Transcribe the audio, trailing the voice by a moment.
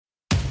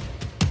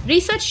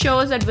Research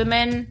shows that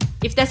women,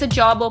 if there's a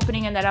job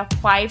opening and there are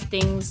 5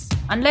 things,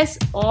 unless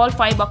all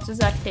 5 boxes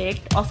are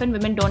ticked, often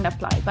women don't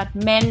apply. But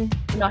men,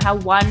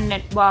 have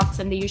one box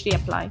and they usually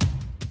apply.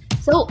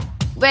 So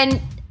when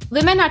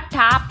women are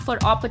tapped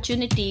for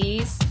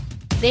opportunities,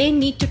 they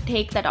need to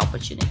take that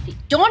opportunity.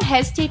 Don't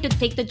hesitate to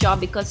take the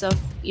job because of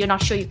you're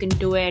not sure you can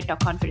do it or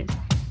confidence.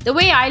 The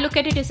way I look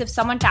at it is if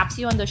someone taps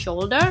you on the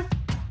shoulder,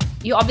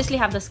 you obviously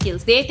have the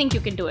skills. They think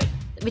you can do it,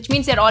 which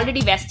means they're already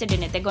vested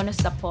in it. They're going to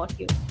support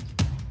you.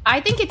 I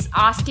think it's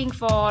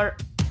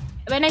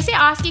when I say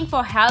asking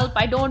for help,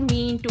 I don't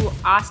mean to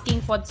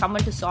asking for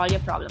someone to solve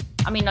your problem.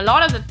 I mean, a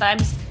lot of the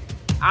times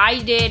I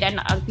did,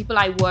 and people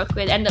I work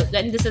with, and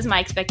this is my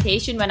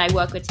expectation when I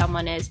work with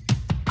someone is,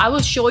 I will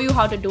show you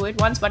how to do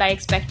it once, but I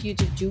expect you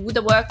to do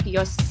the work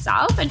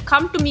yourself and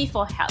come to me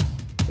for help.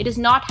 It is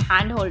not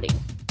hand-holding.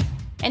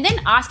 And then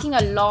asking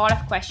a lot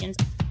of questions.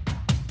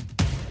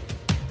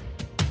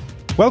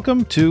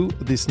 Welcome to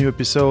this new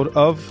episode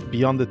of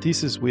Beyond the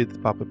Thesis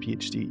with Papa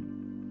PhD.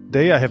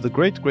 Today I have the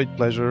great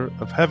pleasure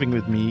of having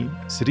with me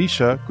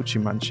Sirisha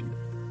Kuchumanchi.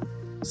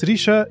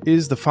 Sirisha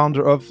is the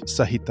founder of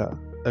Sahita,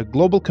 a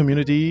global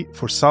community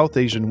for South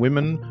Asian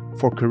women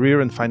for career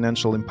and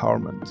financial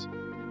empowerment.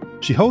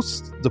 She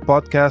hosts the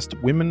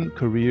podcast Women,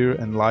 Career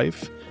and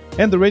Life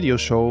and the radio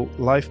show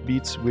Life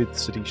Beats with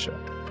Sirisha.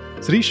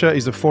 Sirisha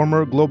is a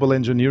former global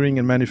engineering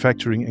and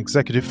manufacturing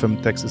executive from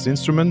Texas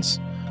Instruments,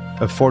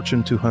 a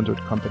Fortune 200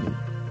 company.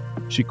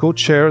 She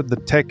co-chaired the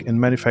Tech and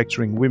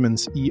Manufacturing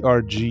Women's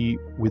ERG,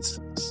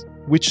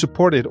 which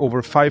supported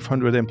over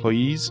 500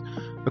 employees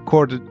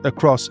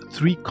across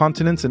 3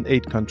 continents and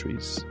 8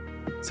 countries.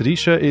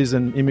 Sirisha is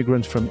an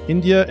immigrant from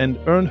India and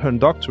earned her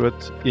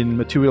doctorate in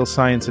material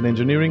science and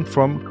engineering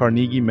from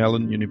Carnegie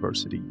Mellon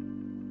University.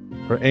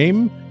 Her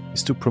aim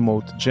is to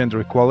promote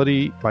gender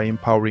equality by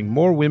empowering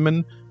more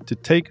women to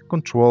take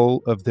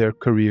control of their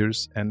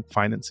careers and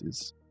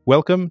finances.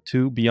 Welcome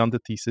to Beyond the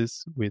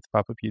Thesis with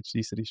Papa PhD,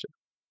 Sirisha.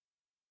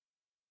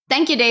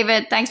 Thank you,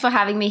 David. Thanks for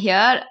having me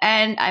here.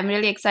 And I'm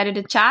really excited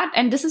to chat.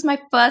 And this is my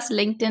first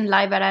LinkedIn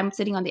Live where I'm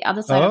sitting on the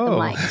other side of the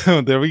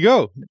mic. There we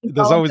go.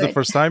 That's always the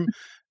first time.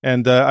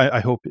 And I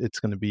hope it's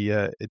going to be,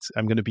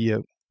 I'm going to be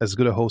as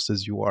good a host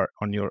as you are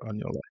on your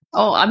live.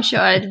 Oh, I'm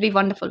sure it'll be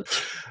wonderful.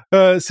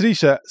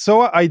 Sirisha,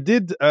 so I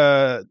did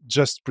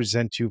just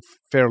present you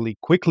fairly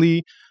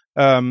quickly.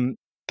 Can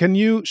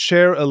you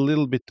share a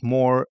little bit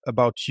more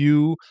about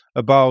you,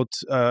 about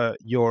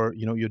your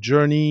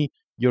journey,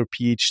 your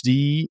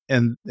PhD,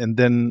 and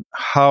then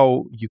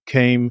how you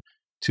came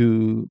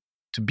to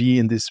be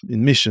in this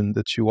mission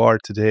that you are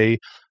today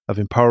of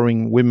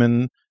empowering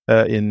women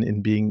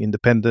in being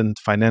independent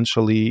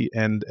financially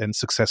and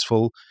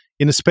successful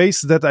in a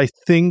space that I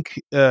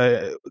think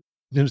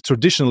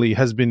traditionally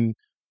has been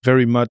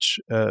very much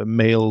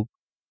male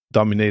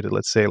dominated,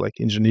 let's say, like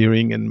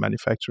engineering and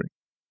manufacturing.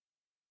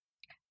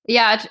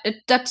 Yeah,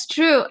 that's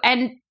true.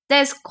 And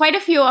there's quite a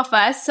few of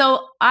us.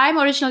 So I'm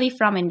originally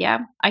from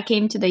India. I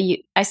came to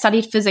I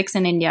studied physics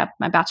in India.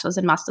 My bachelor's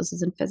and master's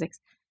is in physics.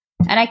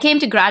 And I came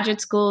to graduate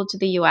school to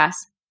the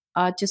US,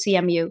 to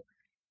CMU.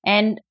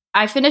 And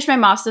I finished my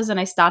master's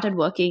and I started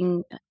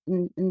working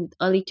in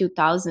early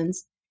 2000s.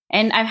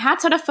 And I've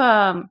had sort of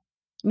a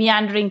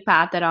meandering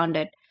path around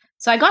it.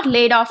 So I got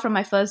laid off from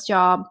my first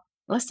job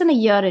less than a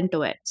year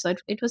into it. So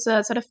it was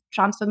a sort of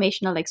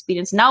transformational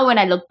experience. Now, when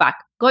I look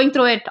back, going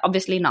through it,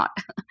 obviously not.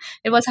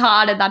 It was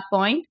hard at that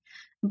point.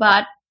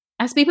 But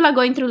as people are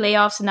going through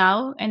layoffs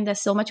now, and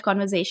there's so much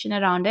conversation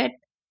around it,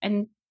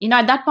 and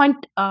at that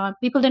point,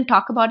 people didn't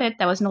talk about it.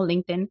 There was no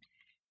LinkedIn.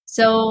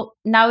 So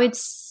now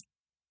it's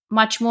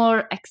much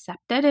more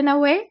accepted in a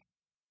way.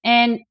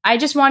 And I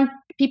just want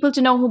people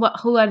to know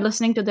who are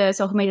listening to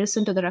this or who may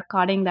listen to the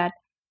recording that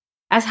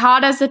as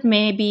hard as it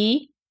may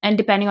be, and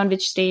depending on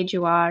which stage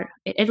you are,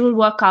 it will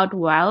work out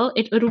well.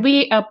 It will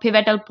be a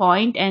pivotal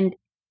point and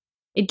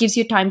it gives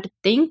you time to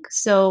think.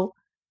 So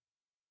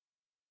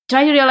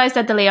try to realize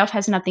that the layoff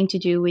has nothing to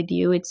do with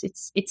you.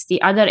 It's the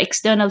other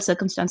external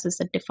circumstances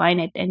that define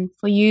it. And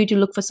for you to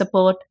look for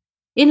support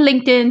in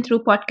LinkedIn,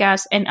 through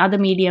podcasts and other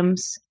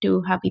mediums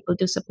to have people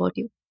to support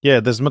you.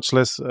 Yeah, there's much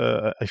less,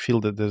 I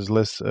feel that there's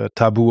less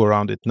taboo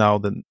around it now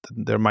than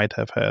there might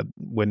have had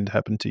when it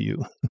happened to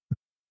you.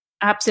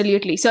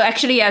 Absolutely. So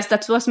actually, yes,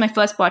 that was my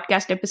first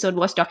podcast episode,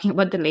 was talking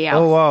about the layoff.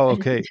 Oh, wow.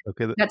 Okay.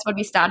 That's what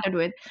we started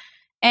with.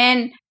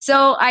 And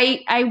so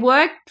I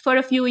worked for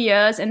a few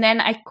years and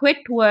then I quit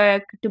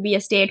work to be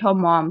a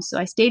stay-at-home mom. So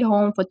I stayed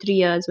home for 3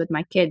 years with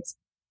my kids.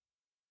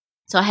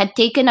 So I had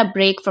taken a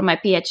break from my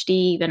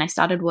PhD when I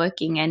started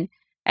working. And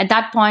at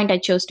that point, I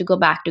chose to go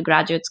back to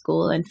graduate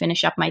school and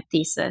finish up my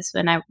thesis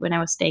when I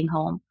was staying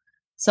home.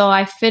 So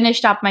I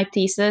finished up my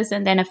thesis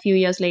and then a few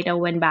years later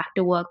went back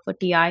to work for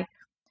TI.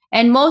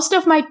 And most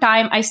of my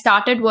time, I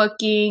started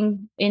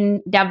working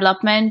in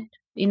development,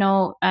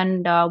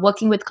 and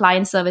working with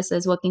client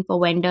services, working for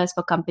vendors,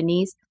 for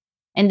companies,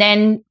 and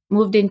then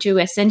moved into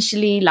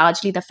essentially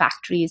largely the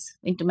factories,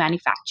 into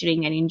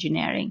manufacturing and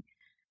engineering.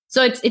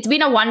 So it's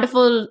been a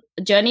wonderful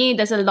journey.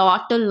 There's a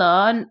lot to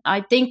learn.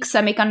 I think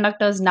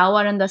semiconductors now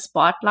are in the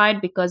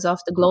spotlight because of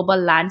the global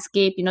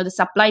landscape. The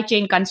supply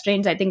chain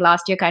constraints, I think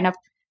last year kind of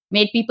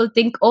made people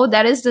think, oh,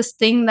 there is this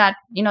thing that,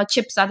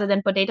 chips other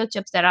than potato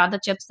chips, there are other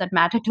chips that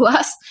matter to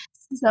us.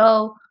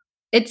 So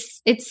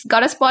it's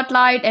got a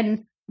spotlight,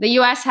 and the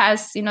US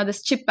has,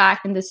 this chip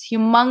act and this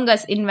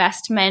humongous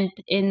investment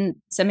in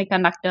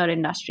semiconductor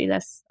industry.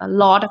 There's a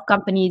lot of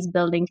companies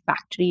building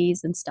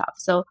factories and stuff.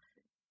 So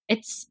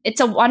it's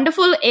a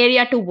wonderful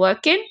area to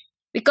work in,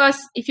 because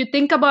if you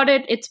think about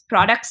it, its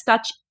products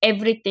touch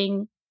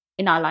everything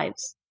in our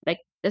lives. Like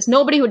there's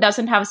nobody who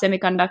doesn't have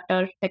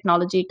semiconductor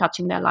technology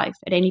touching their life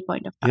at any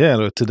point of time. Yeah,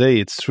 no, today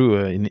it's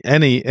true. In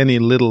any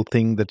little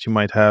thing that you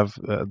might have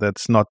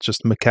that's not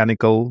just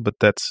mechanical, but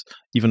that's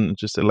even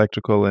just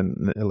electrical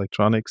and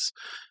electronics.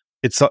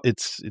 It's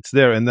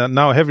there, and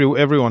now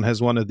everyone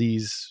has one of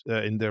these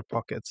in their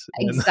pockets.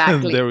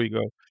 Exactly. There we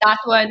go. That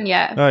one,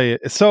 yeah. Oh, yeah.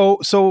 So,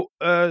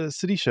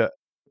 Sirisha,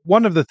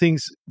 one of the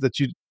things that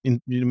you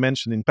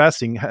mentioned in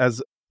passing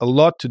has a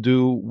lot to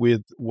do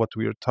with what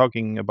we are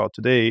talking about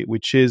today,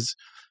 which is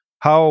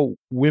how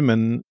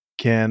women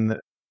can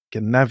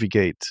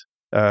navigate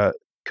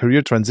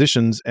career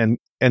transitions and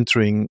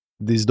entering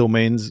these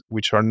domains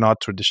which are not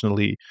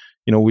traditionally,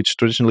 which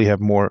traditionally are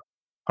more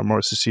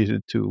associated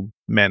to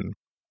men.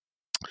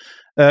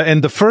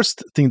 And the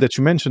first thing that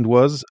you mentioned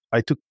was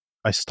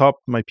I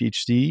stopped my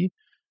PhD.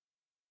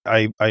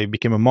 I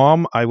became a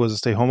mom. I was a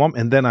stay-home mom,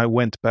 and then I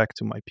went back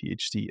to my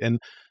PhD. And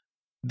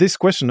this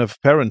question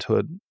of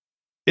parenthood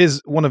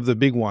is one of the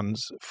big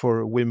ones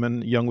for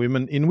women, young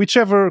women, in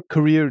whichever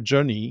career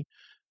journey.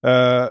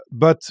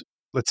 But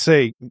let's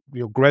say,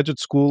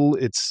 graduate school,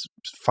 it's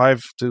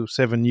 5 to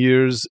 7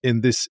 years. In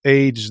this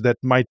age, that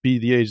might be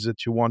the age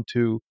that you want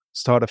to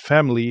start a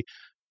family.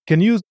 Can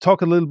you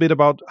talk a little bit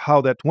about how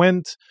that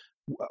went?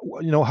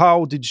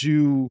 How did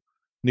you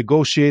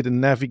negotiate and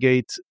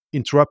navigate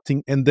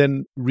interrupting and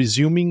then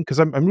resuming? Because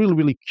I'm really,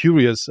 really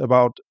curious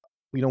about,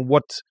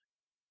 what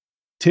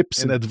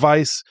tips and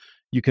advice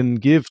you can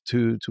give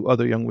to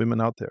other young women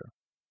out there.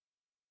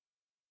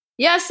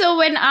 Yeah, so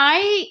when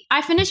I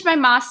finished my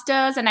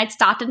master's and I'd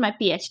started my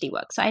PhD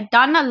work, so I'd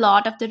done a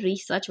lot of the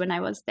research when I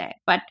was there.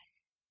 But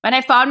when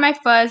I found my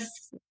first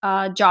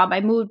job,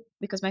 I moved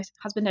because my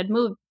husband had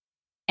moved.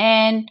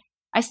 And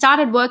I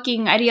started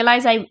working. I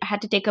realized I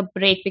had to take a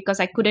break because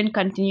I couldn't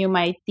continue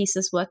my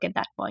thesis work at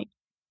that point.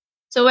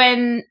 So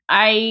when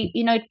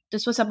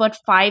this was about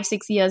 5-6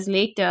 years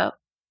later,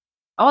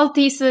 all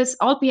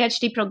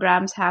PhD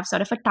programs have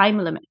sort of a time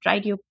limit,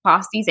 right? You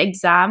pass these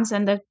exams,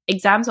 and the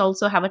exams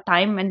also have a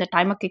time when the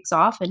timer kicks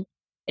off and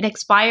it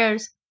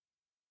expires.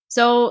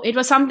 So it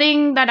was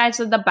something that I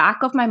was at the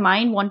back of my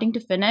mind wanting to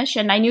finish,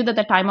 and I knew that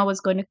the timer was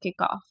going to kick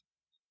off.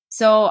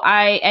 So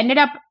I ended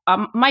up,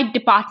 my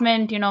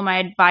department, my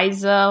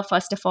advisor,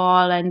 first of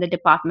all, and the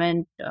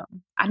department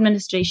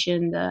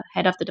administration, the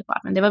head of the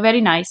department, they were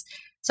very nice.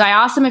 So I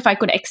asked them if I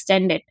could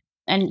extend it,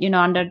 and,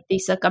 under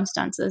these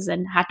circumstances,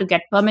 and had to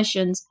get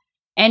permissions.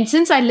 And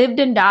since I lived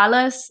in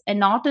Dallas and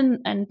not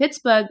in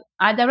Pittsburgh,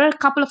 there were a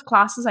couple of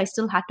classes I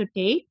still had to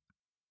take.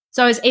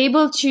 So I was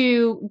able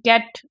to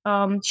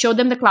show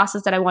them the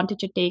classes that I wanted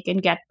to take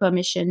and get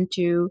permission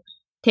to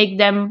take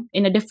them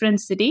in a different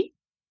city,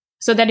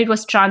 so that it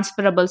was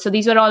transferable. So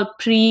these were all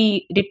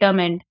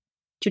predetermined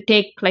to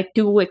take like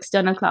 2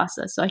 external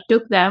classes. So I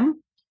took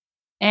them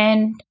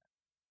and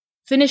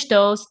finished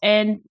those.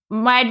 And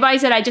my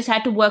advisor, I just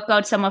had to work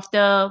out some of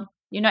the,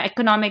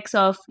 economics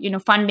of,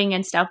 funding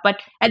and stuff. But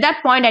at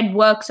that point I'd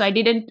worked, so I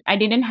didn't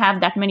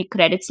have that many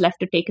credits left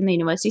to take in the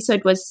university. So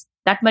it was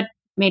that much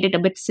made it a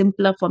bit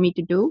simpler for me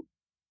to do.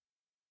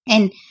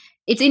 And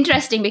it's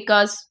interesting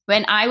because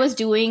when I was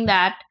doing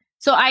that,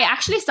 so I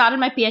actually started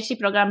my PhD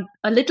program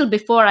a little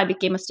before I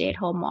became a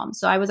stay-at-home mom.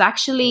 So I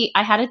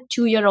had a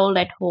 2-year-old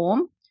at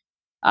home.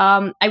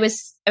 I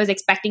was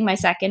expecting my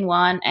second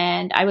one,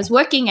 and I was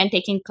working and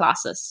taking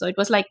classes. So it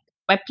was like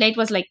my plate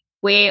was like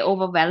way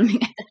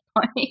overwhelming at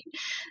that point.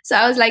 So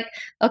I was like,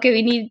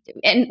 okay,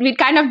 we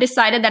kind of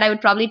decided that I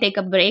would probably take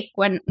a break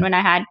when I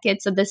had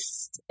kids. So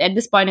at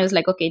this point, I was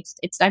like, okay,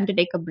 it's time to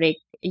take a break.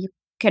 You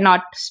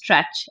cannot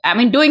stretch. I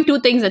mean, doing 2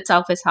 things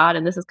itself is hard,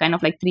 and this is kind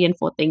of like 3 and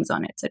 4 things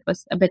on it. So it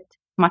was a bit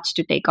much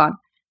to take on.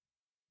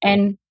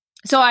 And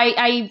so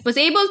I was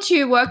able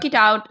to work it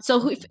out.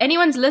 So if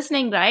anyone's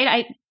listening, right,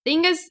 I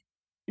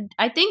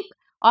think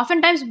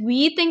oftentimes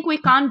we think we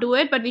can't do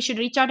it, but we should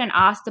reach out and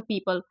ask the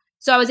people.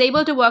 So I was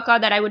able to work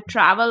out that I would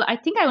travel. I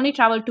think I only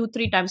traveled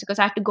 2-3 times because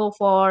I had to go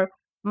for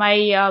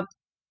my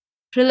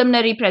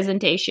preliminary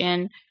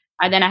presentation.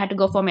 And then I had to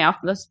go for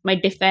my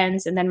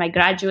defense and then my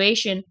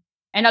graduation.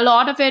 And a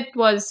lot of it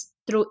was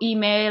through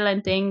email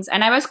and things.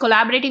 And I was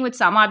collaborating with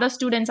some other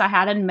students I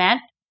hadn't met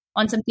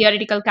on some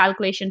theoretical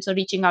calculations. So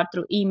reaching out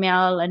through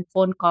email and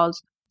phone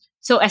calls.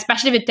 So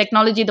especially with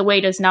technology the way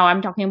it is now,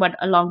 I'm talking about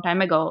a long time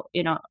ago,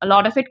 a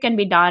lot of it can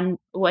be done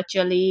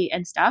virtually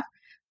and stuff.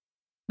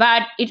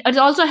 But it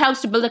also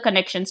helps to build the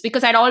connections,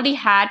 because I'd already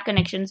had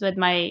connections with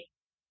my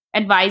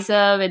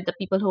advisor with the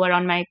people who are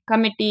on my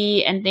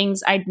committee and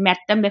things. I'd met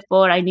them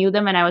before. I knew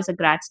them when I was a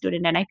grad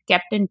student, and I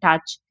kept in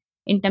touch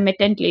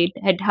intermittently.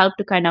 It had helped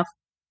to kind of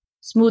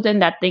smoothen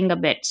that thing a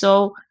bit.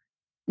 So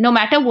no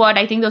matter what,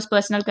 I think those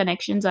personal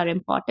connections are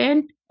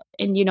important,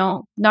 and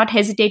not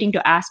hesitating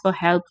to ask for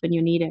help when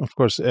you need it. Of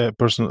course,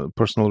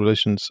 personal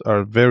relations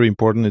are very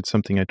important. It's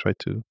something I try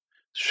to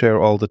share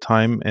all the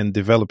time, and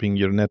developing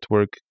your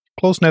network,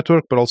 close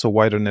network, but also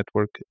wider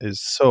network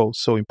is so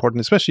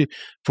important, especially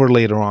for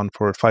later on,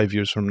 for 5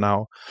 years from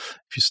now.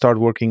 If you start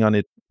working on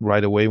it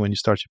right away when you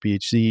start your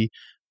PhD,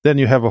 then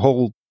you have a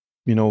whole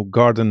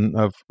garden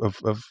of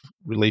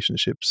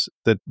relationships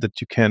that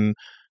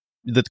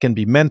can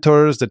be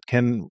mentors, that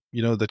can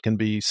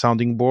be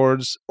sounding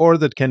boards, or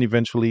that can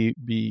eventually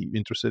be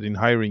interested in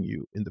hiring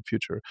you in the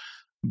future.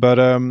 But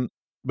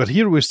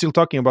here we're still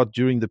talking about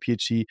during the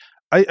PhD.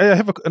 I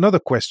have another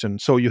question.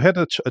 So you had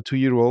a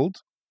 2-year-old,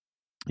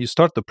 you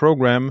start the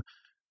program.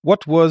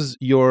 What was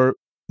your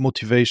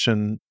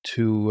motivation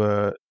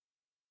to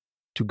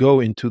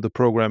go into the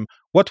program?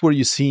 What were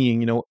you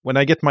seeing? When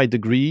I get my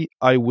degree,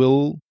 I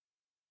will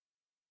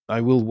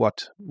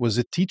what? Was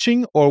it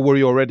teaching, or were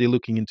you already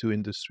looking into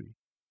industry?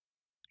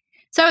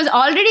 So I was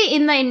already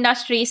in the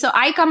industry. So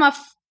I come a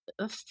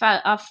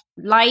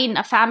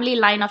family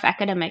line of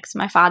academics.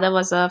 My father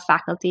was a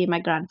faculty, my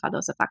grandfather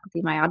was a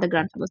faculty, my other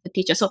grandfather was a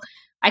teacher. So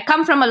I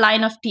come from a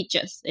line of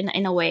teachers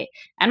in a way.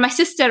 And my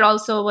sister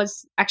also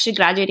was actually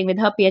graduating with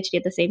her PhD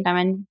at the same time,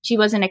 and she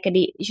was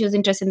she was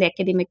interested in the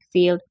academic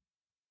field.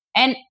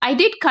 And I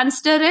did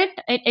consider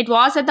it. It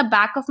was at the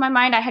back of my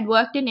mind. I had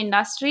worked in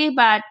industry,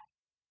 but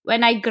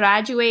when I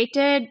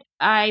graduated,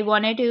 I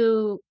wanted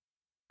to.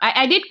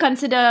 I did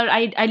consider.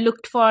 I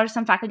looked for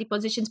some faculty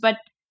positions, but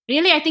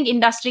really, I think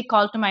industry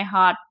called to my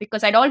heart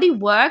because I'd already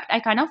worked. I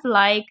kind of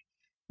like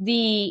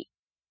the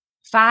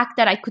fact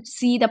that I could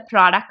see the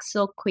product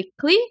so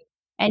quickly,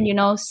 and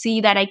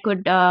see that I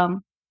could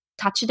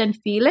touch it and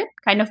feel it.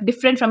 Kind of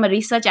different from a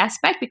research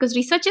aspect, because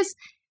research is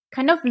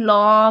kind of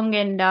long,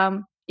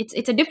 and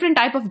it's a different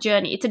type of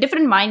journey. It's a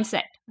different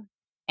mindset.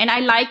 And I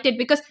liked it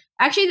because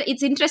actually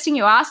it's interesting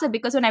you asked it,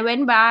 because when I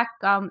went back,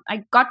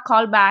 I got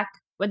called back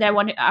whether I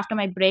wanted, after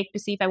my break, to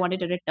see if I wanted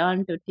to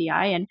return to TI.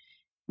 And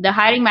the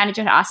hiring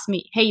manager asked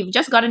me, "Hey, you've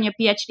just gotten your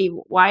PhD.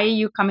 Why are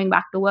you coming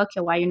back to work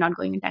here? Why are you not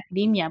going into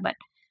academia?" But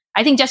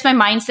I think just my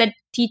mindset,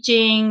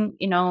 teaching,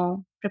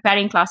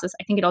 preparing classes,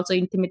 I think it also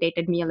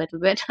intimidated me a little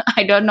bit.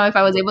 I don't know if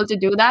I was able to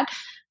do that.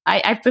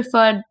 I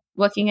preferred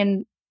working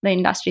in the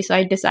industry, so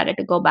I decided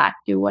to go back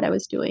to what I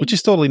was doing, which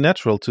is totally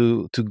natural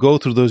to go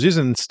through those years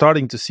and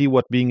starting to see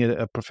what being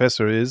a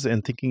professor is,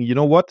 and thinking, you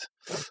know what,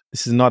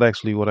 this is not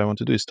actually what I want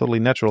to do. It's totally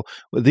natural.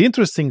 But the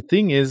interesting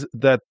thing is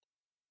that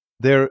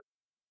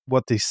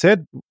what they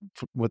said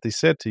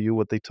to you,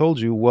 what they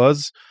told you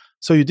was,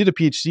 so you did a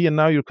PhD and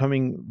now you're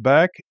coming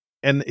back,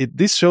 and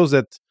this shows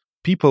that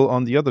people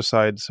on the other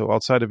side, so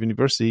outside of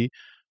university,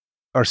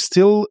 are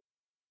still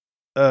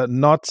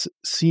not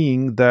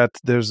seeing that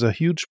there's a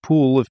huge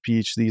pool of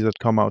PhDs that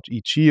come out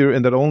each year,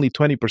 and that only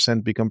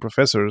 20% become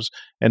professors,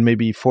 and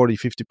maybe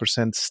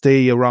 40-50%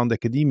 stay around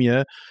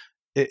academia.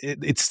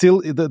 It's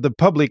still the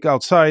public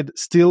outside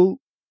still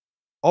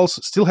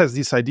has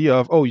this idea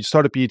of, oh, you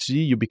start a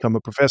PhD, you become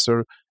a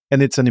professor,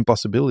 and it's an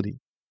impossibility,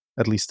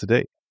 at least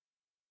today.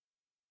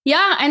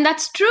 Yeah, and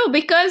that's true,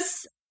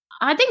 because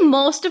I think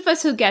most of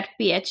us who get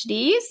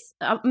PhDs,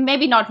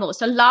 maybe not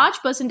most, a large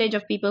percentage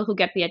of people who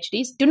get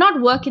PhDs do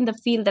not work in the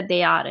field that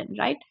they are in,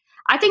 right?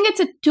 I think it's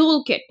a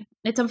toolkit.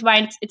 It's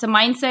a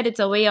mindset. It's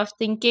a way of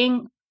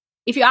thinking.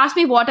 If you ask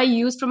me what I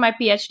use for my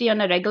PhD on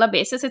a regular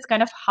basis, it's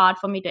kind of hard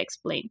for me to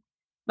explain.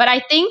 But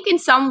I think in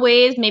some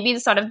ways, maybe the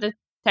sort of the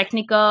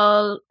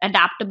technical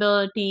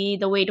adaptability,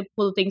 the way to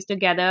pull things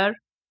together,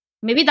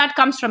 maybe that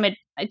comes from it.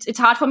 It's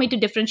hard for me to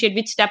differentiate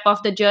which step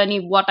of the journey,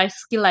 what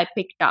skill I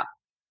picked up.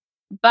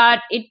 But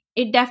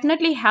it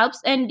definitely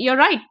helps. And you're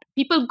right.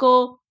 People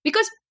go,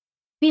 because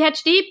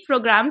PhD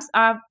programs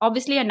are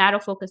obviously a narrow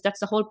focus. That's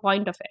the whole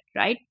point of it,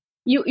 right?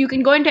 You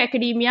can go into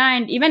academia,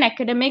 and even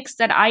academics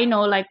that I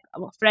know, like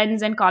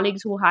friends and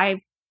colleagues who have,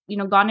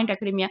 gone into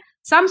academia,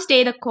 some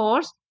stay the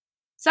course.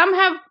 Some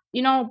have,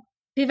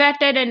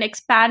 pivoted and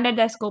expanded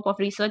their scope of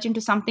research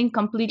into something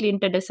completely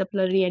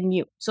interdisciplinary and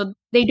new. So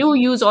they do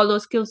use all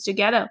those skills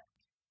together.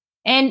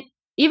 And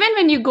even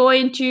when you go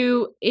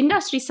into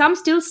industry, some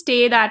still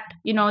stay that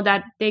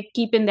they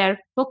keep in their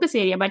focus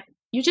area, but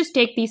you just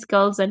take these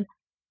skills. And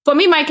for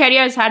me, my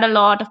career has had a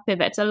lot of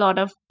pivots, a lot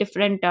of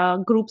different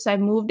groups I've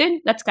moved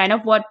in. That's kind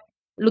of what,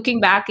 looking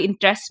back,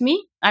 interests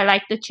me. I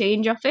like the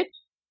change of it.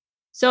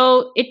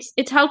 So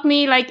it's helped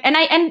me,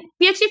 and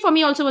PhD for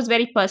me also was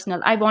very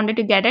personal. I wanted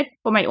to get it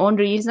for my own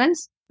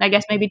reasons, I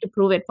guess, maybe to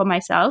prove it for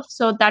myself.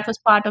 So that was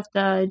part of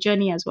the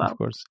journey as well. Of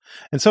course.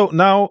 And so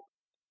now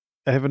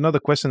I have another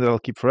question that I'll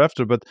keep for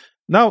after, but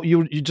now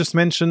you just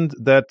mentioned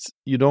that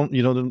you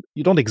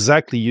don't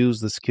exactly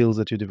use the skills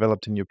that you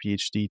developed in your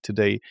PhD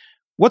today.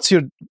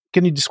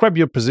 Can you describe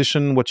your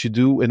position, what you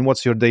do, and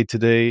what's your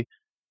day-to-day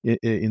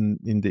in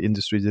the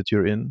industry that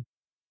you're in?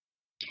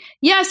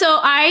 Yeah, so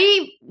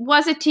I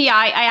was a TI.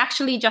 I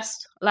actually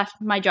just left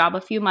my job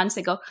a few months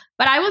ago,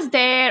 but I was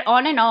there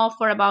on and off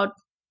for about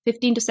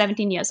 15 to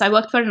 17 years. I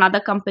worked for another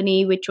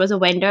company, which was a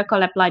vendor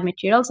called Applied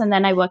Materials, and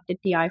then I worked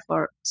at TI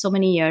for so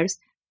many years.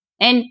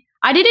 And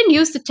I didn't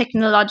use the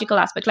technological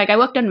aspect. Like I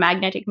worked on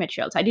magnetic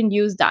materials. I didn't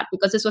use that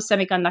because this was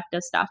semiconductor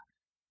stuff.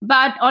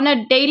 But on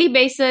a daily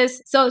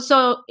basis,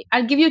 so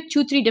I'll give you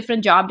two, three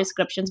different job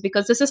descriptions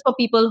because this is for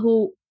people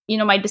who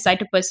might decide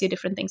to pursue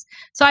different things.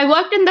 So I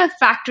worked in the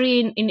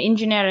factory in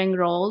engineering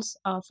roles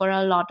for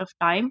a lot of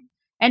time.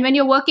 And when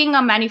you're working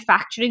a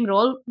manufacturing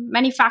role,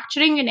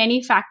 manufacturing in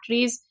any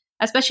factories,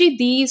 especially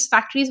these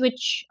factories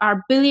which are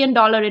 $1 billion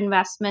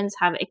investments,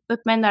 have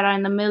equipment that are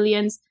in the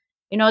millions.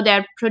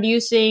 They're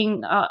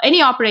producing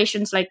any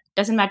operations, like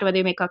doesn't matter whether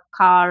you make a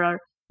car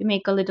or you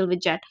make a little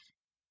widget,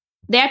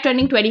 they are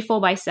turning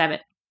 24/7,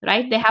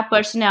 right? They have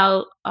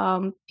personnel,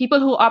 people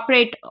who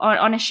operate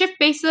on a shift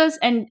basis,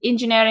 and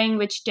engineering,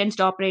 which tends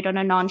to operate on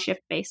a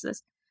non-shift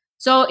basis.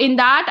 So in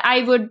that,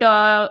 I would,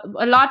 a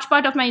large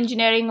part of my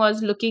engineering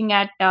was looking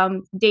at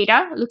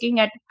data, looking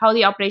at how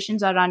the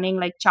operations are running,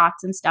 like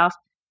charts and stuff,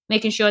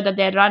 making sure that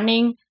they're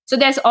running. So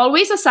there's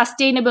always a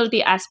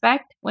sustainability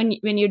aspect when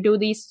you do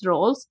these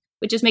roles,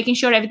 which is making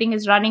sure everything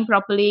is running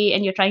properly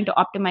and you're trying to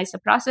optimize the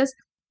process.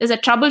 There's a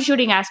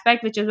troubleshooting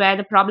aspect, which is where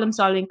the problem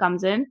solving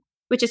comes in,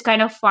 which is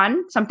kind of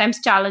fun,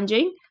 sometimes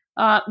challenging,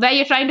 where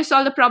you're trying to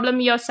solve the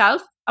problem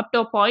yourself up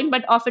to a point,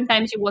 but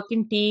oftentimes you work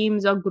in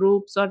teams or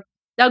groups, or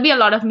there'll be a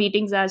lot of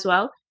meetings as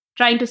well,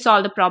 trying to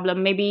solve the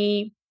problem.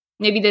 Maybe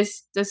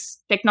this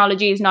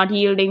technology is not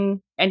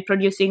yielding and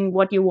producing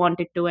what you want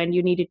it to, and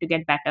you need it to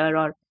get better,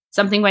 or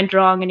something went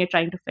wrong and you're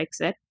trying to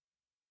fix it.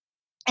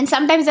 And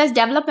sometimes there's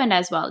development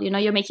as well.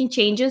 You're making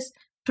changes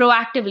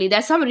proactively.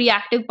 There's some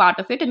reactive part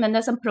of it, and then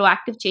there's some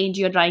proactive change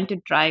you're trying to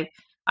drive,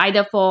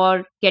 either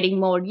for getting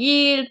more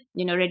yield,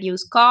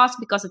 reduce cost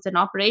because it's in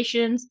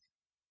operations,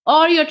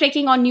 or you're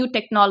taking on new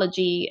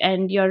technology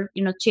and you're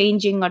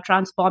changing or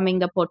transforming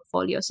the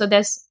portfolio. So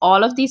there's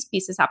all of these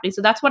pieces happening.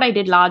 So that's what I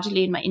did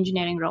largely in my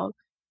engineering role.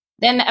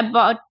 Then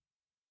about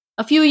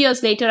a few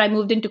years later, I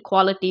moved into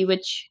quality,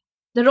 which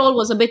the role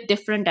was a bit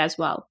different as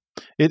well.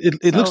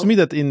 It looks to me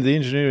that in the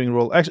engineering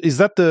role, actually, is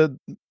that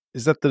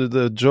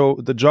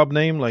the job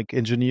name, like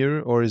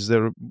engineer, or is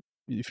there,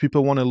 if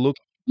people want to look?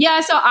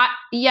 Yeah, so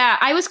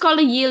I was called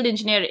a yield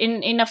engineer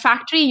in a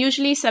factory.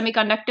 Usually,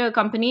 semiconductor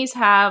companies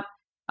have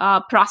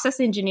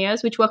process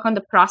engineers which work on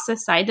the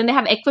process side. Then they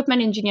have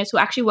equipment engineers who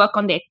actually work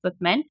on the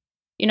equipment.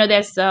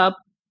 There's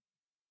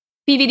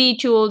PVD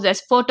tools,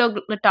 there's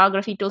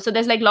photolithography tools. So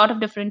there's like a lot of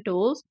different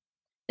tools.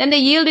 Then the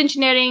yield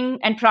engineering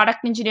and product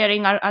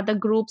engineering are other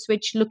groups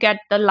which look at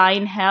the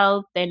line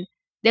health, and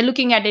they're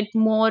looking at it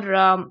more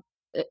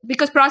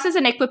because process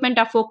and equipment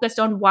are focused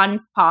on one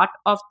part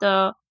of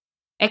the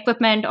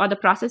equipment or the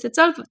process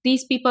itself.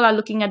 These people are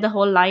looking at the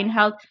whole line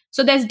health.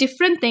 So there's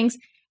different things.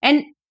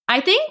 And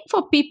I think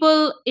for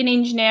people in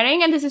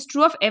engineering, and this is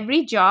true of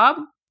every job,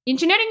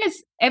 engineering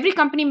is, every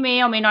company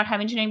may or may not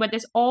have engineering, but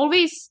there's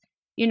always,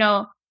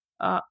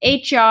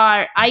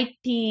 HR,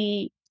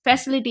 IT,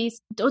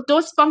 facilities,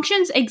 those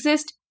functions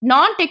exist.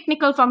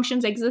 Non-technical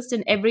functions exist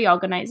in every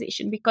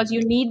organization because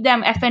you need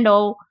them.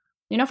 F&O,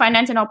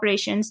 finance and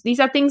operations. These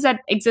are things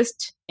that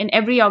exist in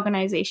every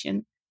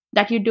organization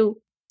that you do.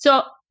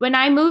 So when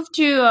I moved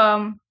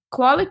to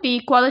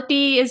quality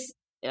is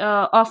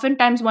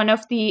oftentimes one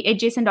of the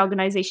adjacent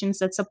organizations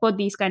that support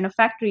these kind of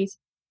factories.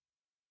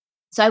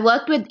 So I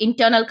worked with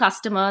internal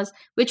customers,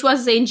 which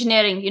was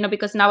engineering,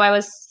 because now I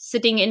was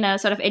sitting in a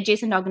sort of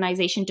adjacent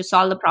organization to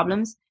solve the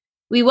problems.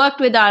 We worked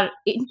with our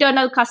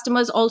internal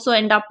customers, also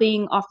end up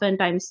being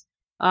oftentimes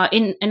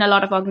in a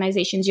lot of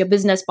organizations, your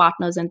business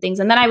partners and things.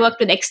 And then I worked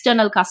with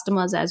external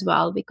customers as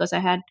well, because I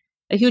had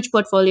a huge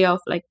portfolio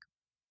of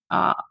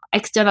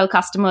external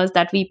customers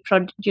that we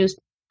produced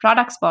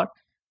products for.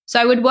 So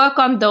I would work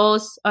on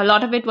those. A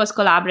lot of it was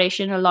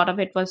collaboration. A lot of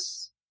it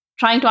was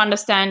trying to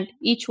understand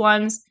each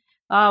one's,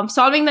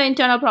 solving the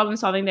internal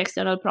problems, solving the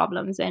external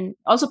problems, and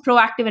also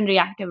proactive and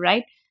reactive,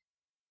 right?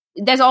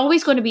 There's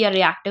always going to be a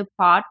reactive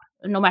part,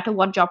 no matter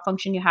what job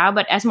function you have.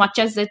 But as much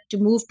as it to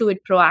move to it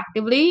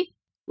proactively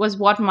was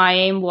what my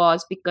aim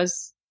was,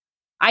 because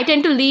I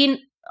tend to lean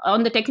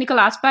on the technical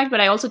aspect,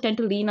 but I also tend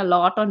to lean a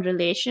lot on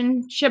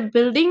relationship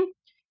building.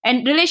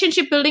 And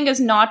relationship building is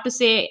not to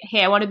say,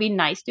 hey, I want to be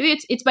nice to you.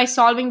 It's by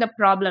solving the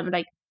problem.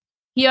 Like,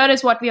 here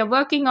is what we are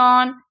working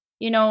on,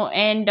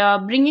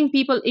 and bringing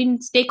people in,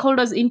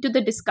 stakeholders into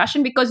the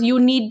discussion, because you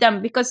need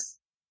them. Because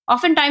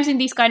oftentimes in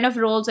these kind of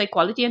roles, like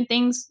quality and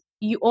things,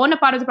 you own a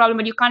part of the problem,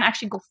 but you can't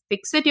actually go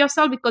fix it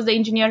yourself because the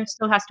engineer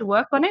still has to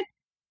work on it.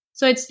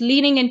 So it's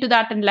leaning into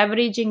that and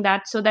leveraging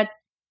that, so that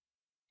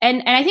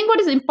and I think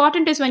what is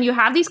important is when you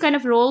have these kind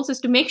of roles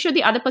is to make sure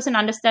the other person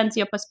understands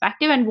your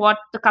perspective and what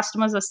the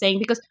customers are saying.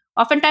 Because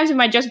oftentimes we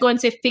might just go and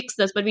say, fix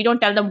this, but we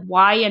don't tell them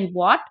why and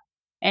what,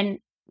 and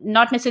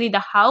not necessarily the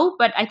how.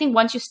 But I think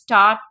once you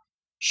start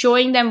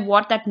showing them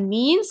what that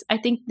means, I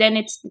think then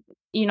it's,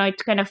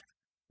 it kind of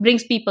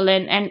brings people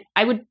in. And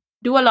I would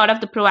do a lot of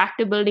the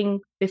proactive building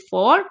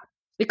before,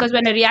 Because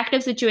when a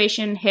reactive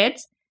situation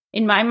hits,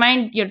 in my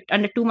mind, you're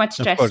under too much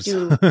Of stress course.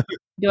 to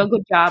do a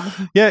good job.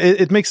 Yeah,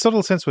 it makes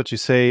total sense what you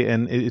say,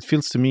 and it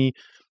feels to me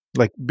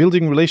like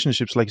building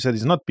relationships, like you said,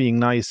 is not being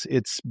nice.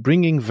 It's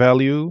bringing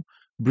value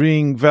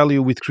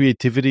with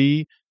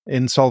creativity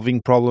in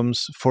solving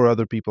problems for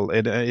other people,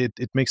 and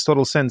it makes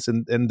total sense.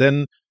 And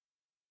then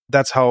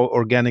that's how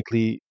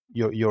organically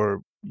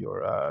your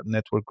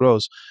network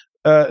grows.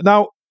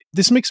 Now,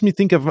 this makes me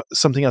think of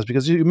something else,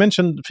 because you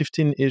mentioned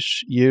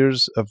 15-ish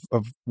years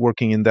of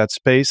working in that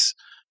space,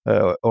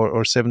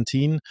 or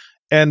 17,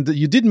 and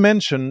you did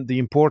mention the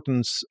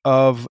importance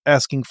of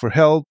asking for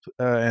help,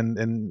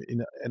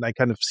 and I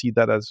kind of see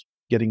that as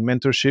getting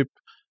mentorship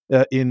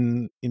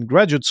in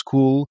graduate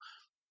school.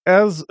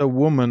 As a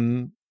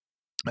woman,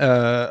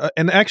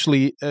 and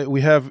actually, we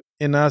have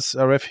Inas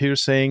Aref here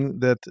saying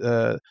that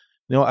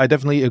I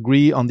definitely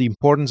agree on the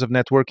importance of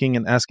networking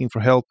and asking for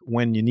help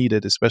when you need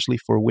it, especially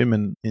for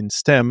women in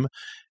STEM.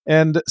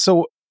 And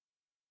so,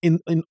 in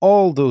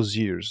all those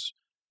years,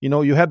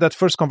 you had that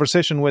first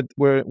conversation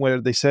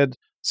where they said,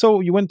 "So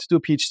you went to do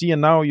a PhD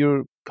and now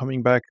you're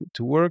coming back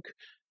to work."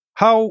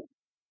 How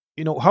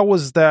how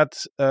was that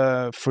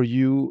for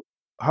you?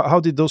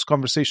 How did those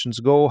conversations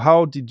go?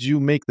 How did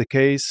you make the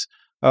case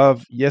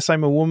of, yes,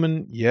 I'm a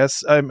woman,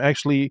 yes, I'm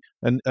actually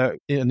an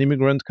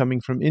immigrant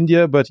coming from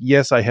India, but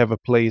yes, I have a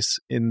place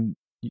in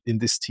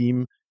this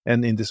team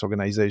and in this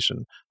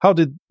organization? How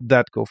did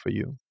that go for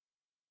you?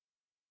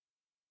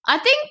 I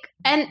think,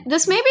 and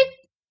this maybe,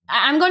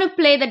 I'm going to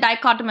play the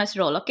dichotomous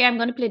role, okay? I'm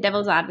going to play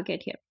devil's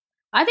advocate here.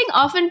 I think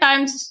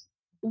oftentimes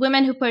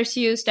women who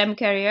pursue STEM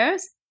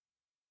careers,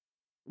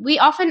 we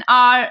often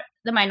are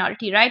the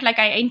minority, right? Like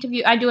I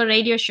do a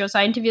radio show, so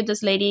I interviewed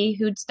this lady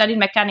who'd studied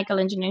mechanical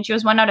engineering. She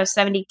was one out of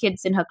 70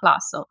 kids in her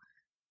class. So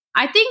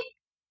I think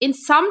in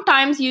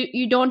sometimes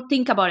you don't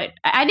think about it.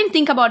 I didn't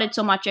think about it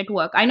so much at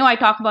work. I know I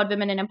talk about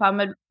women in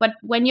empowerment, but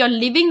when you're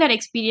living that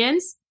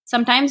experience,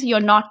 sometimes you're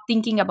not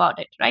thinking about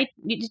it, right?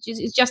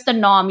 It's just the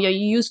norm. You're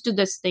used to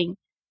this thing.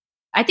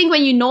 I think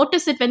when you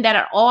notice it, when there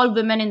are all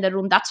women in the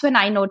room, that's when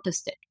I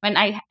noticed it. When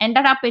I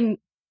ended up in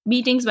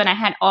meetings when I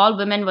had all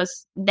women,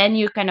 was then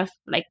you kind of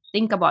like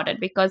think about it,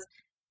 because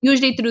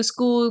usually through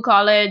school,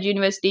 college,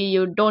 university,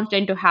 you don't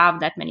tend to have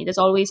that many. There's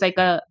always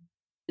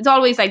it's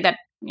always like that,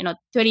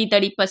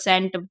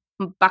 30%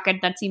 bucket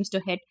that seems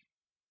to hit.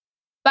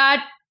 But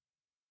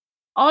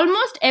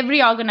almost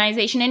every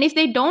organization, and if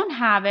they don't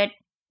have it,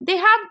 they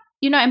have,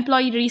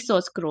 employee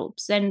resource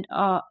groups and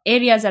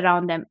areas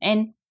around them.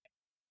 And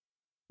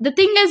the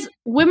thing is,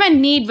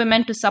 women need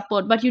women to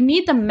support, but you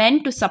need the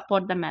men to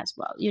support them as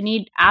well. You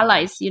need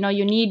allies, you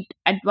need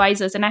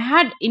advisors. And I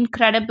had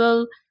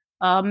incredible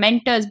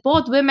mentors,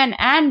 both women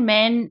and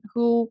men,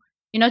 who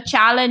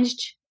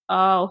challenged,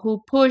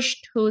 who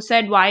pushed, who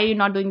said, why are you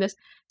not doing this?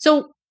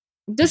 So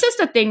this is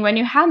the thing, when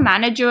you have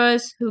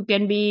managers who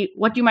can be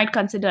what you might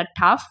consider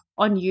tough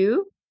on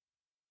you,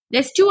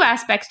 there's two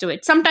aspects to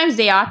it. Sometimes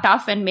they are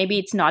tough and maybe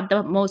it's not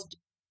the most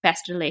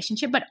best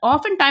relationship, but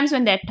oftentimes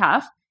when they're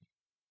tough,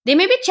 they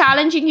may be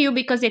challenging you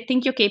because they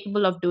think you're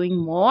capable of doing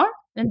more.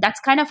 And that's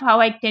kind of how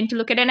I tend to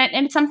look at it.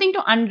 And it's something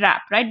to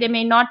unwrap, right? They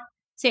may not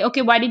say,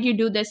 okay, why did you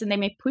do this? And they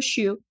may push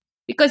you,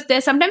 because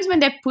there's sometimes when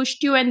they've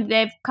pushed you and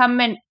they've come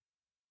and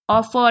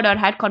offered or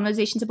had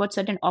conversations about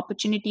certain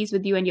opportunities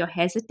with you and you're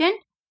hesitant.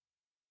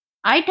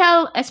 I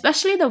tell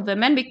especially the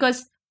women,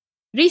 because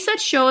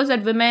research shows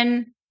that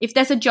women, if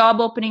there's a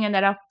job opening and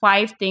there are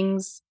 5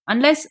 things,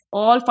 unless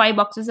all 5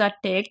 boxes are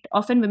ticked,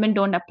 often women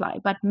don't apply.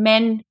 But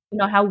men,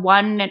 have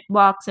one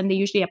box and they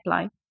usually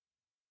apply.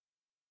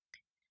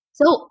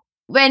 So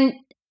when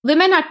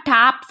women are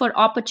tapped for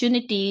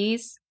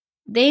opportunities,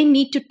 they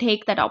need to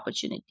take that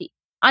opportunity,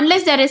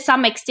 unless there is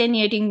some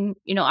extenuating,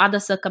 other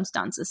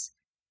circumstances.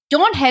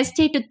 Don't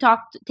hesitate to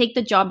take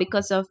the job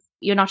because of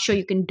you're not sure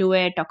you can do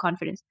it or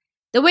confidence.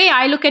 The way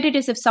I look at it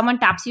is, if someone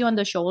taps you on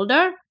the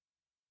shoulder,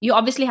 you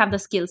obviously have the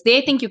skills.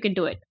 They think you can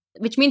do it,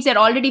 which means they're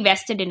already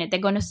vested in it. They're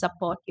going to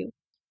support you.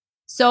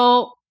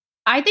 So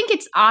I think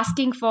it's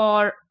asking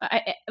for,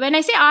 when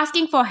I say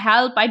asking for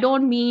help, I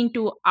don't mean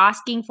to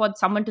asking for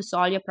someone to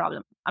solve your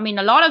problem. I mean,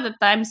 a lot of the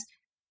times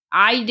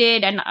I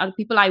did, and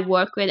people I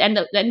work with, and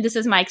this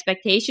is my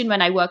expectation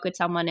when I work with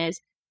someone, is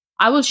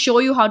I will show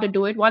you how to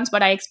do it once,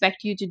 but I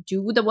expect you to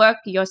do the work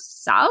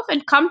yourself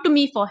and come to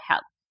me for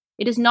help.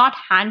 It is not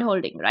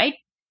hand-holding, right?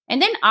 And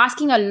then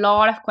asking a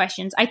lot of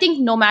questions. I think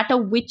no matter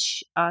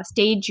which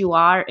stage you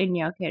are in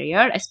your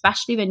career,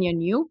 especially when you're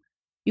new,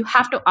 you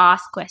have to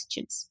ask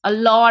questions, a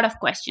lot of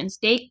questions.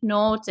 Take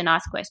notes and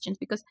ask questions,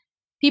 because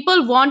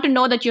people want to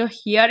know that you're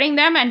hearing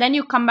them, and then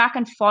you come back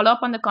and follow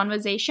up on the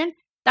conversation.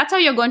 That's how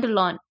you're going to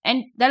learn.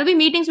 And there'll be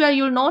meetings where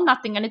you'll know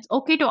nothing, and it's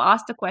okay to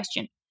ask the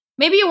question.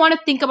 Maybe you want to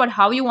think about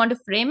how you want to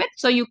frame it,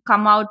 so you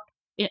come out,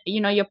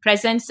 your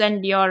presence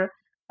and your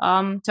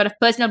sort of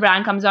personal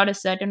brand comes out a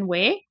certain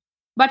way.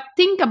 But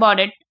think about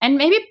it and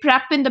maybe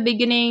prep in the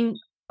beginning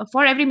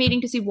for every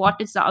meeting to see what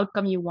is the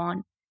outcome you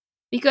want.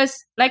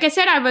 because like I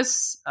said, I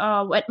was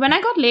when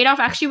I got laid off,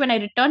 actually when I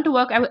returned to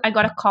work, I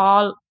got a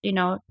call,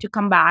 to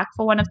come back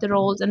for one of the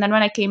roles. And then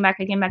when I came back,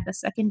 I came back the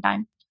second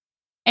time.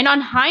 And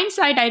on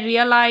hindsight, I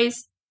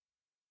realized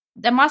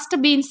there must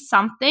have been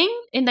something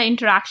in the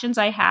interactions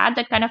I had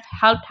that kind of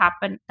helped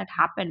that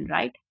happened,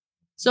 right?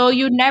 So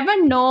you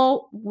never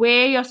know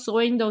where you're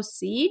sowing those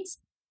seeds.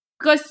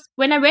 Because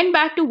when I went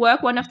back to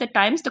work, one of the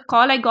times, the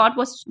call I got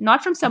was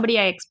not from somebody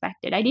I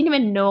expected. I didn't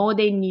even know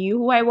they knew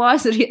who I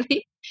was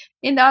really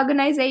in the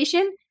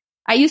organization.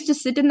 I used to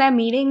sit in their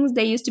meetings.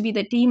 They used to be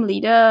the team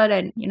leader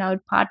and,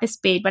 I'd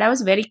participate, but I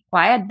was very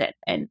quiet then.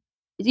 And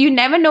you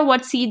never know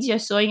what seeds you're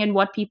sowing and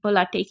what people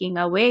are taking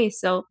away.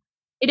 So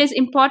it is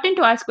important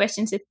to ask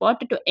questions,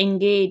 important to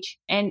engage.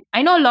 And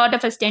I know a lot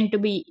of us tend to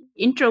be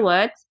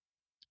introverts.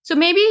 So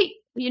maybe,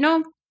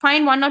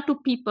 find one or two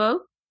people.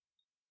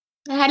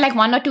 I had like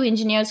one or two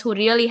engineers who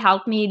really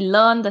helped me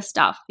learn the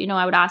stuff.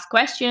 I would ask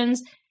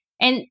questions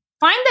and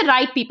find the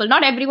right people.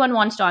 Not everyone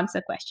wants to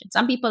answer questions.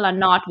 Some people are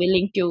not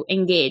willing to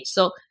engage.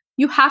 So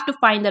you have to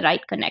find the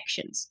right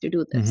connections to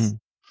do this. Mm-hmm.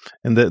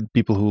 And the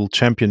people who will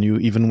champion you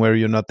even where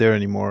you're not there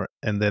anymore.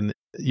 And then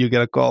you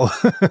get a call.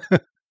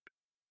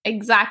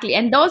 Exactly.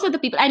 And those are the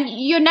people. And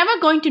you're never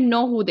going to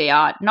know who they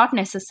are, not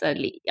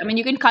necessarily. I mean,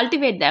 you can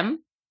cultivate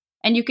them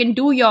and you can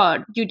do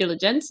your due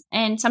diligence.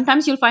 And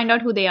sometimes you'll find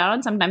out who they are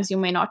and sometimes you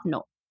may not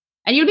know.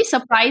 And you'll be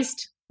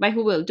surprised by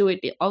who will do it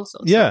also.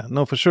 Yeah,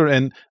 no, for sure.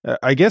 And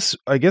I guess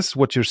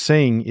what you're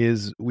saying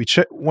is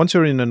once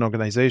you're in an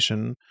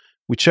organization,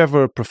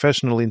 whichever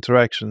professional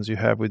interactions you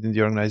have within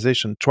the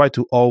organization, try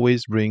to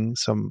always bring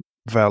some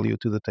value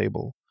to the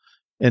table.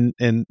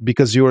 And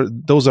because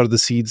those are the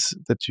seeds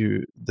that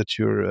you're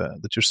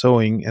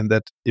sowing, and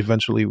that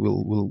eventually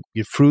will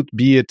give fruit,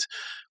 be it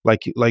like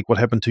what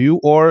happened to you,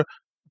 or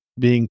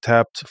being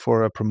tapped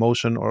for a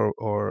promotion,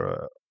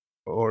 or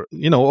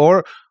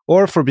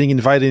for being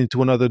invited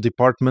into another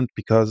department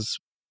because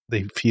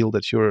they feel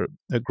that you're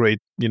a great,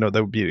 you'll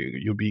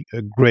be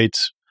a great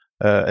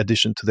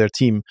addition to their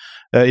team.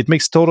 It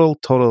makes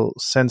total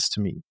sense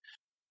to me.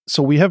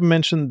 So we have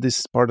mentioned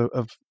this part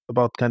of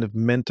about kind of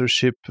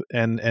mentorship,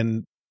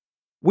 and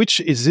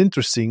which is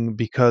interesting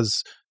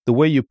because the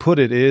way you put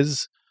it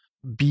is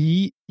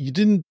you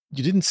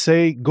didn't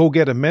say go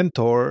get a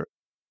mentor.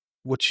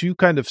 What you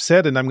kind of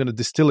said, and I'm going to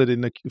distill it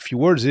in a few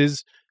words,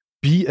 is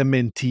be a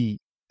mentee.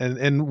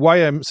 And why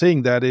I'm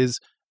saying that is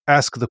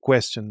ask the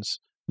questions.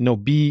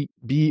 Be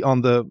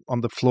on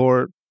the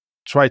floor,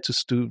 try to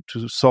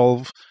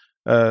solve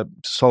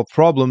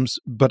problems,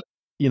 but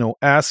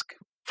ask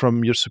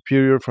from your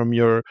superior, from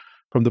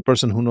the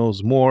person who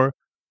knows more,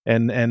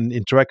 and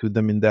interact with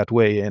them in that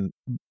way. And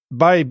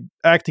by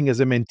acting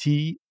as a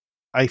mentee,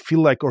 I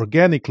feel like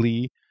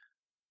organically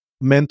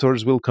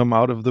mentors will come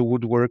out of the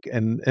woodwork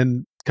and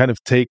kind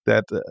of take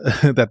that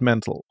that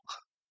mantle.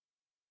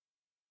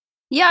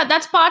 Yeah,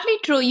 that's partly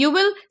true. You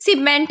will see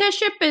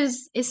mentorship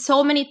is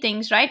so many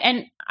things, right?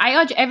 And I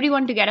urge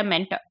everyone to get a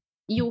mentor.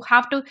 You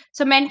have to.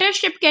 So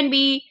mentorship can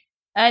be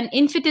an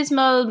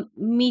infinitesimal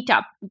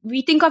meetup.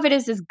 We think of it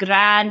as this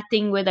grand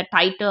thing with a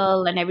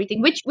title and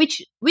everything, which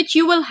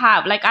you will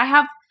have. Like I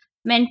have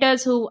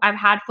mentors who I've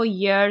had for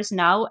years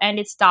now, and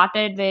it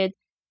started with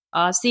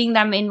seeing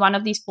them in one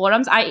of these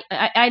forums.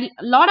 A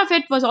lot of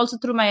it was also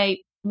through my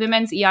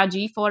women's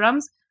ERG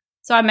forums.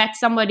 So I met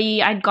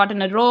somebody, I'd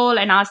gotten a role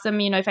and asked them,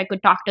 if I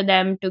could talk to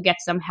them to get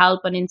some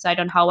help and insight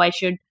on how I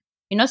should,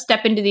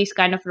 step into these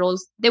kind of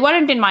roles. They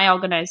weren't in my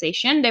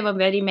organization. They were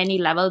very many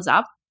levels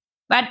up.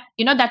 But,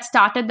 that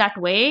started that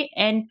way.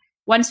 And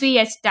once we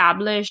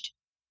established,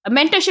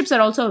 mentorships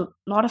are also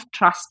a lot of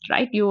trust,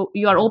 right? You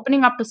are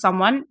opening up to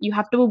someone. You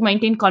have to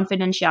maintain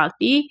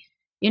confidentiality,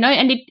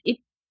 and it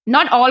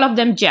not all of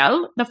them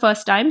gel the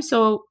first time.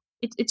 So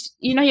it's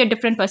your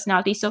different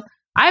personality. So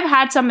I've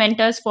had some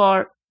mentors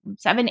for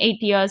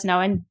 7-8 years now,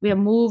 and we have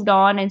moved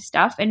on and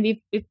stuff, and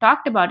we've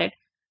talked about it.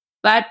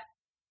 But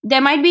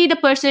there might be the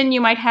person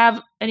you might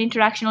have an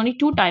interaction only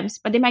 2 times,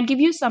 but they might give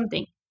you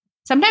something.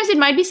 Sometimes it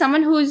might be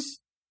someone who's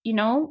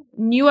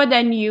newer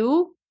than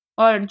you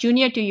or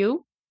junior to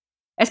you,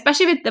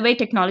 especially with the way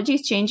technology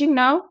is changing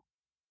now.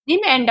 They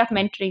may end up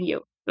mentoring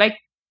you. Like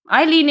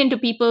I lean into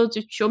people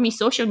to show me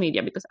social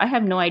media because I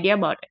have no idea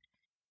about it.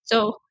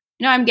 So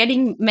I'm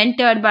getting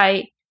mentored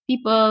by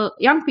people,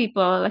 young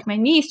people like my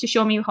niece, to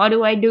show me how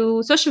do I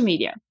do social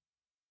media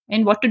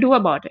and what to do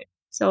about it.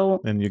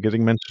 So, and you're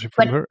getting mentorship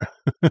from her.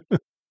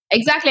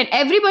 Exactly. And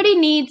everybody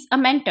needs a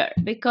mentor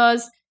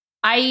because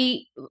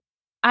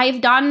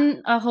I've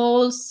done a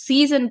whole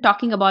season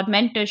talking about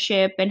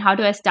mentorship and how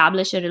to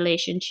establish a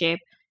relationship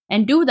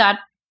and do that.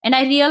 And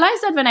I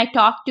realized that when I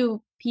talk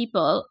to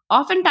people,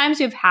 oftentimes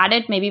we've had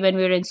it maybe when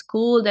we were in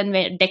school, then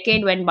a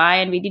decade went by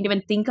and we didn't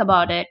even think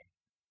about it.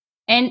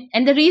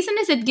 And the reason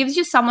is it gives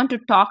you someone to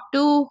talk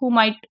to who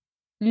might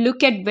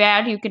look at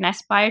where you can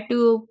aspire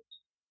to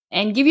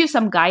and give you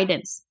some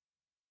guidance.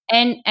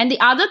 And the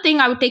other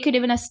thing I would take it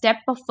even a step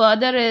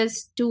further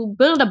is to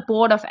build a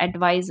board of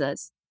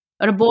advisors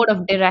or a board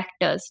of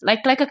directors,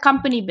 like a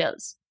company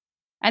builds.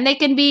 And they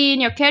can be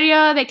in your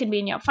career, they can be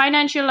in your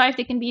financial life,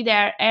 they can be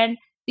there. And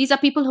these are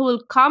people who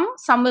will come,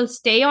 some will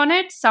stay on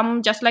it,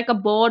 some just like a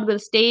board will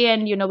stay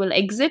and will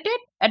exit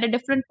it at a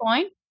different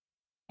point.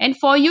 And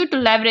for you to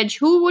leverage,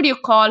 who would you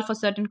call for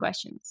certain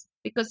questions?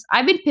 Because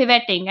I've been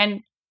pivoting,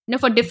 and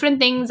for different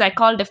things I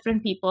call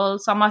different people.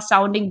 Some are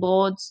sounding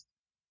boards.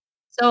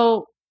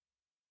 So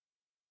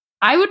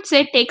I would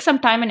say take some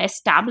time and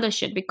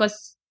establish it,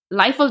 because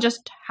life will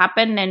just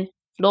happen and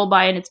flow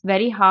by, and it's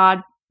very hard.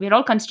 We're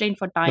all constrained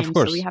for Of time, so we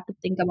course. have to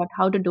think about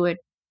how to do it.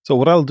 So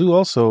what I'll do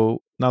also,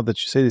 now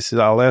that you say this, is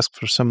I'll ask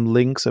for some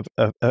links of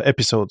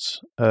episodes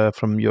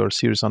from your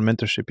series on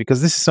mentorship,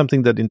 because this is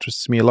something that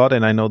interests me a lot,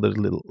 and I know that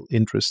it'll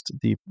interest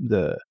the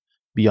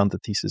Beyond the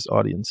Thesis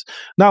audience.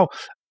 Now,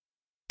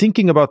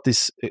 thinking about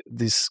this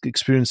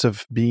experience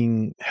of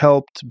being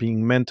helped,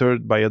 being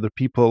mentored by other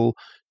people,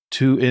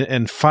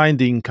 and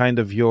finding kind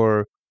of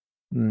your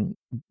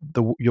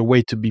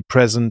way to be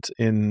present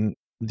in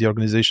the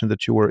organization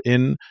that you were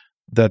in,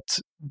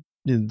 that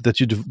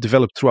you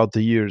developed throughout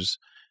the years.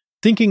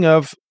 Thinking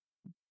of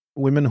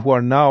women who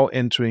are now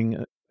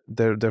entering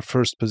their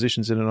first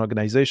positions in an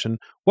organization,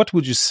 what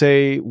would you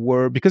say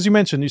were, because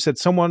you said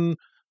someone,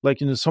 like,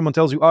 someone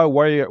tells you, oh,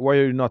 why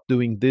are you not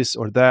doing this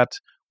or that?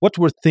 What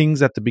were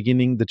things at the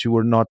beginning that you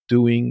were not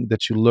doing,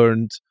 that you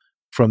learned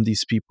from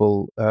these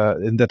people,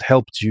 and that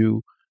helped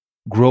you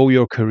grow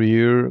your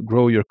career,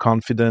 grow your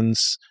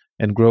confidence,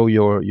 and grow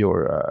your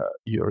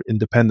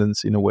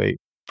independence in a way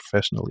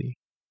professionally?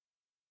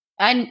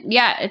 And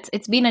yeah,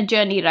 it's been a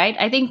journey, right?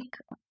 I think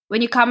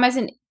when you come as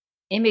an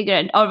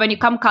immigrant, or when you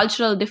come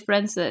cultural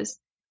differences,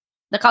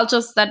 the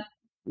cultures that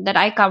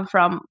I come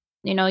from,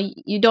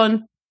 you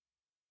don't,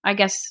 I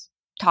guess,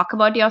 talk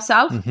about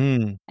yourself.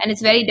 Mm-hmm. And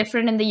it's very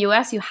different in the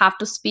US. You have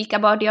to speak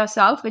about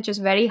yourself, which is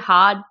very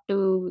hard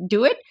to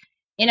do it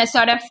in a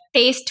sort of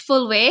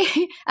tasteful way.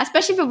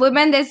 Especially for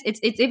women,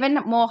 it's even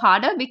more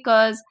harder,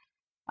 because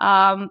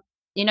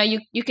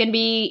you can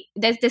be,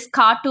 there's this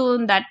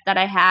cartoon that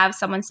I have,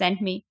 someone sent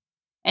me,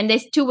 and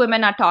there's two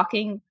women are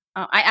talking.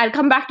 I'll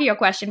come back to your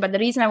question, but the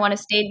reason I want to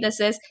state this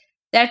is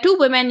there are two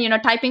women,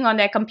 typing on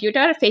their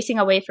computer, facing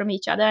away from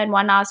each other, and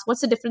one asks,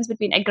 what's the difference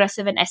between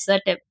aggressive and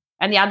assertive?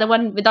 And the other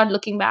one, without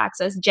looking back,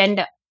 says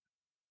gender.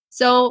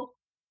 So,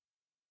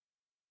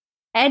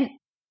 and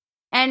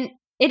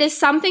it is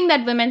something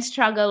that women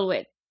struggle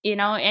with,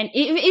 and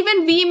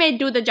even we may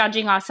do the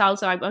judging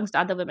ourselves or amongst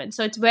other women.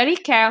 So it's very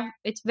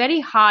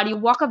hard. You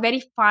walk a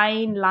very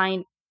fine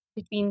line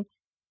between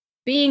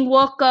being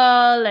vocal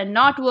and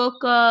not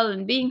vocal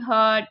and being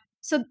heard.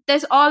 So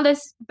there's all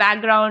this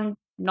background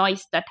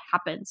noise that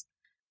happens.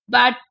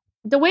 But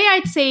the way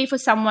I'd say for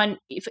someone,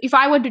 if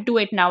I were to do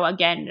it now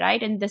again,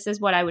 right, and this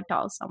is what I would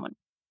tell someone: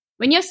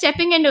 when you're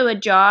stepping into a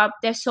job,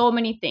 there's so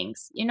many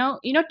things.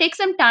 Take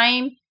some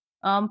time,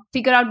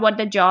 figure out what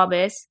the job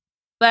is.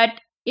 But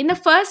in the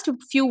first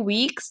few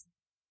weeks,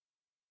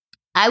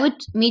 I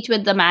would meet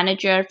with the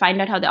manager,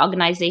 find out how the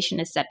organization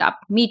is set up,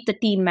 meet the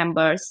team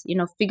members,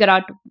 figure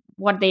out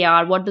what they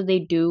are, what do they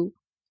do,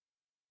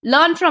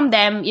 learn from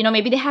them.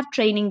 Maybe they have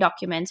training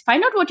documents,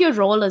 find out what your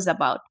role is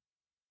about,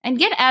 and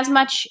get as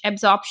much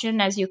absorption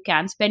as you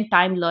can. Spend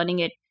time learning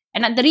it.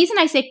 And the reason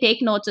I say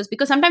take notes is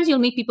because sometimes you'll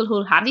meet people who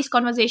will have these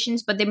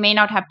conversations, but they may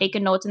not have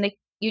taken notes, and they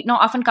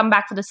often come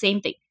back for the same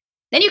thing.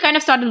 Then you kind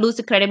of start to lose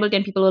the credibility,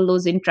 and people will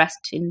lose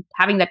interest in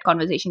having that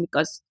conversation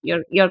because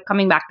you're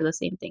coming back to the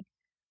same thing.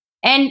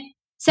 And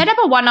set up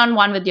a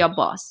one-on-one with your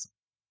boss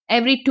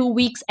every 2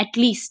 weeks at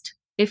least,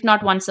 if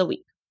not once a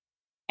week,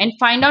 and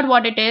find out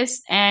what it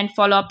is and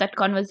follow up that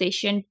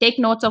conversation. Take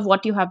notes of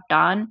what you have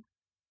done.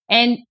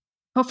 And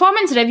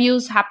performance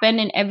reviews happen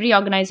in every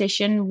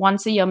organization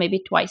once a year,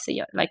 maybe twice a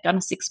year, like on a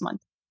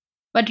 6-month.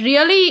 But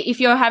really, if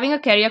you're having a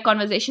career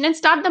conversation, and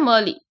start them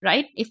early,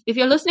 right? If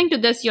you're listening to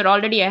this, you're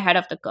already ahead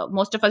of the curve.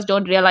 Most of us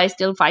don't realize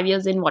till 5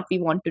 years in what we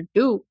want to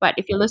do. But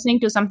if you're listening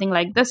to something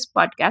like this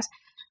podcast,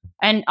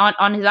 and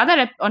on his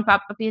other on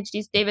Papa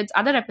PhD's David's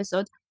other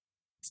episodes,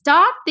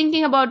 start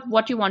thinking about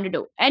what you want to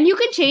do. And you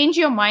can change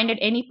your mind at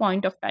any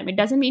point of time. It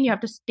doesn't mean you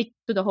have to stick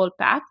to the whole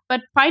path,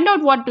 but find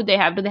out what do they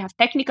have. Do they have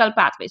technical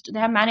pathways? Do they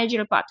have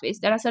managerial pathways?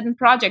 There are certain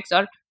projects,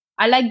 or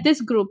I like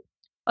this group.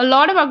 A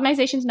lot of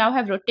organizations now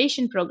have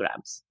rotation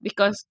programs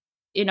because,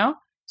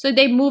 so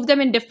they move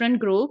them in different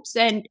groups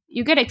and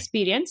you get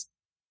experience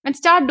and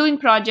start doing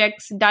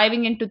projects,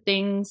 diving into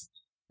things,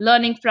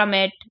 learning from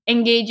it,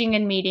 engaging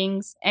in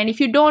meetings. And if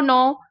you don't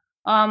know,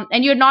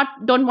 and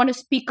don't want to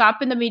speak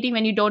up in the meeting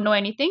when you don't know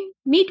anything,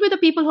 meet with the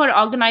people who are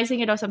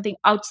organizing it or something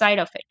outside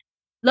of it.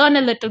 Learn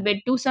a little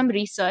bit, do some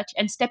research,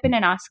 and step in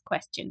and ask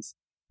questions.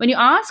 When you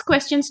ask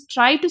questions,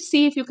 try to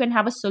see if you can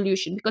have a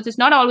solution, because it's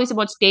not always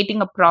about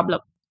stating a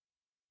problem.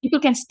 People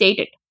can state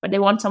it, but they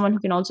want someone who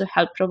can also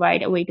help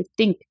provide a way to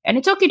think. And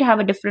it's okay to have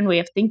a different way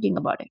of thinking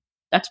about it.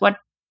 That's what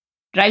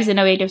drives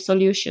innovative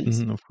solutions.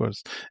 Of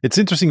course. It's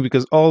interesting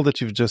because all that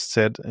you've just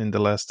said in the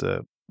last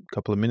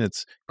couple of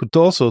minutes could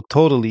also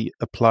totally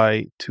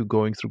apply to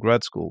going through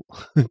grad school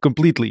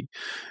completely.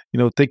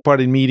 Take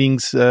part in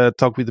meetings,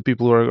 talk with the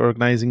people who are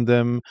organizing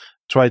them,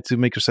 try to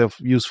make yourself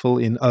useful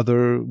in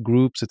other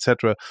groups,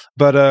 etc.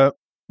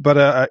 But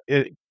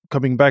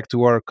coming back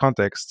to our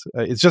context,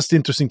 it's just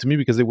interesting to me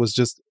because it was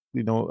just,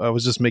 I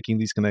was just making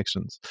these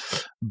connections.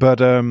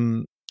 But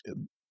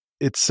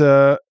it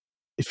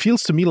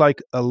feels to me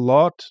like a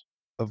lot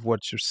of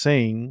what you're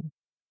saying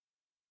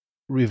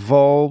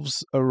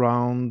revolves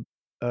around,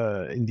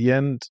 in the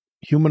end,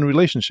 human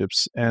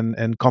relationships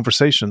and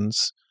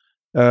conversations,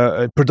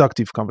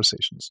 productive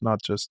conversations,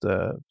 not just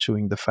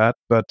chewing the fat,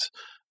 but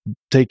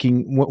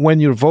when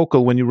you're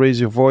vocal, when you raise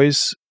your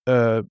voice,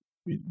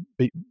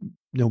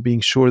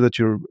 being sure that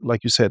you're,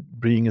 like you said,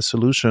 bringing a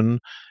solution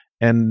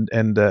and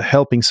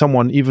helping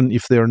someone, even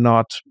if they're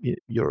not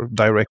your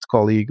direct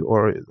colleague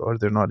or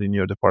they're not in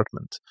your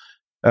department.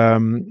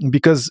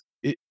 Because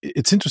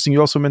it's interesting. You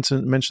also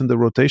mentioned the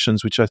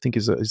rotations, which I think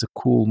is a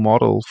cool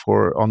model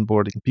for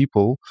onboarding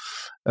people.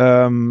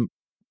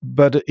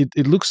 But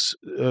it looks,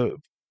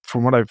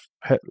 from what I've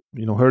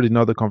heard in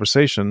other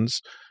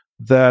conversations,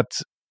 that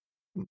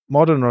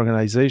modern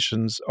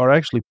organizations are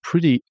actually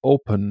pretty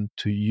open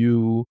to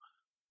you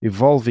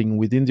evolving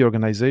within the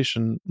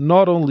organization,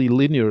 not only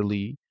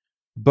linearly,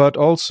 but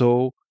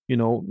also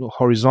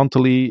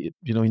horizontally.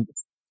 In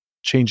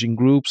changing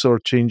groups or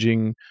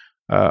changing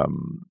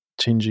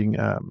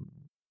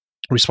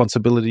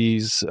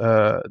responsibilities,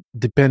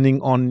 depending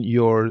on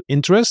your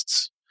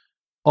interests,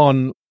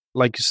 on,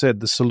 like you said,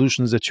 the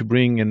solutions that you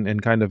bring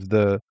and kind of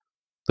the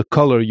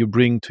color you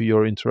bring to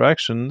your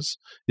interactions.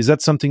 Is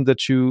that something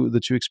that you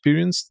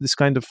experience, this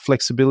kind of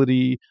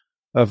flexibility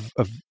of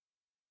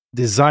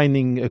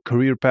designing a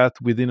career path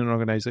within an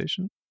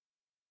organization?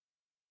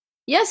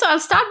 Yeah, so I'll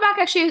start back.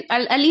 Actually,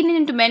 I'll lean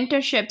into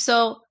mentorship.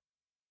 So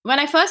when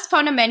I first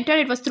found a mentor,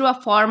 it was through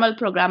a formal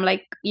program.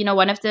 Like,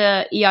 one of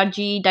the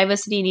ERG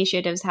diversity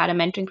initiatives had a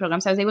mentoring program.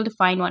 So I was able to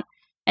find one.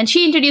 And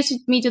she introduced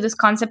me to this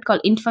concept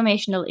called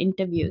informational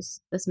interviews,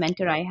 this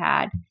mentor I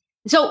had.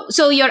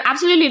 So you're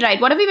absolutely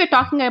right. Whatever we were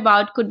talking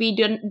about could be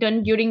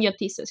done during your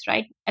thesis,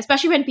 right?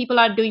 Especially when people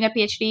are doing a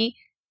PhD.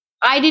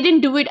 I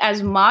didn't do it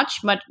as much,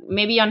 but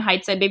maybe on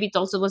hindsight, maybe it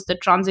also was the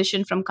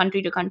transition from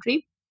country to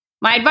country.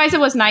 My advisor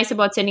was nice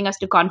about sending us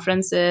to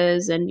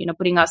conferences and,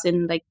 putting us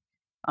in like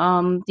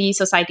the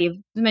Society of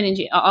Women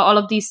Engineers, all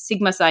of these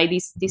Sigma Psi,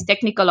 these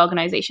technical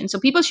organizations. So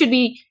people should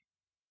be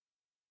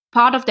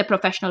part of their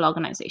professional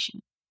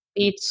organization.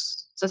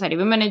 It's Society of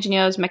Women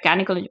Engineers,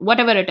 mechanical,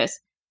 whatever it is.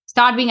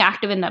 Start being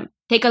active in them.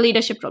 Take a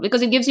leadership role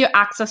because it gives you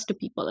access to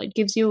people. It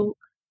gives you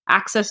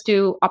access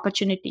to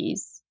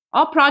opportunities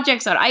or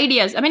projects or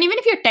ideas. I mean, even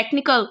if you're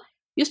technical,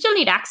 you still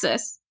need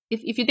access.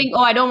 If you think,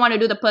 oh, I don't want to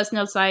do the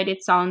personal side,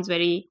 it sounds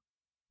very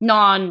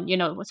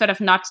sort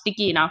of not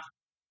sticky enough.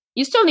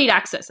 You still need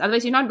access.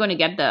 Otherwise, you're not going to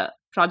get the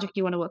project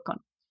you want to work on.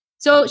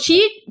 So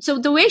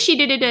the way she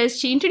did it is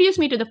she introduced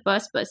me to the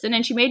first person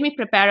and she made me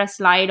prepare a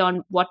slide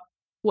on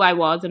who I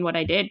was and what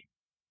I did.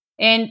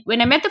 And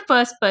when I met the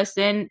first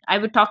person, I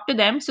would talk to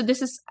them. So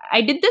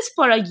I did this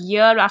for a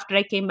year after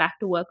I came back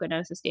to work when I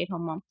was a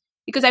stay-at-home mom,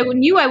 because I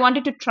knew I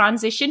wanted to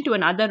transition to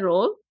another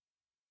role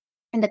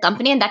in the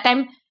company. And that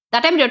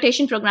time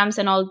rotation programs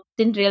and all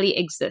didn't really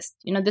exist.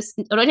 This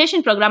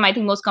rotation program, I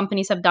think most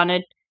companies have done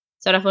it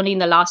sort of only in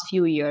the last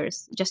few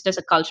years, just as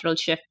a cultural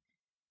shift.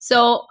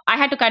 So I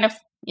had to kind of,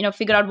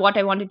 figure out what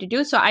I wanted to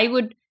do. So I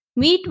would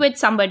meet with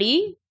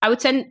somebody.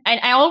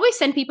 I always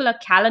send people a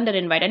calendar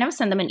invite. I never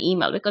send them an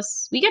email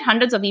because we get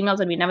hundreds of emails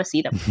and we never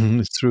see them.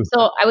 It's true.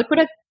 So I would put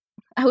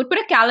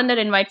a calendar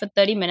invite for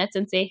 30 minutes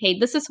and say, hey,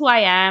 this is who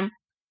I am.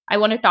 I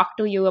want to talk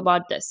to you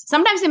about this.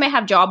 Sometimes they may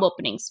have job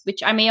openings,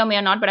 which I may or may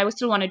not, but I would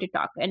still wanted to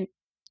talk. And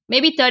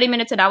maybe 30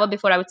 minutes, an hour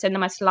before, I would send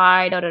them a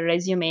slide or a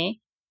resume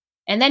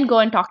and then go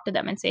and talk to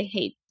them and say,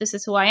 hey, this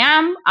is who I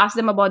am. Ask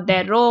them about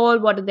their role.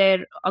 What do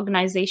their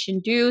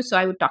organization do? So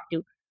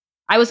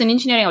I was in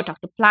engineering. I would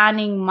talk to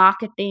planning,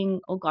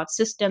 marketing,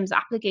 systems,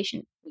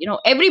 application,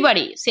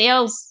 everybody,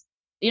 sales,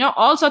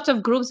 all sorts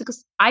of groups,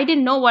 because I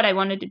didn't know what I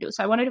wanted to do.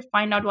 So I wanted to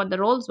find out what the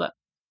roles were.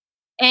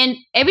 And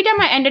every time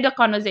I ended a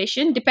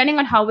conversation, depending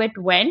on how it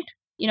went,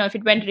 if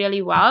it went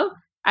really well,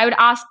 I would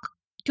ask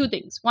two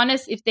things. One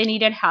is if they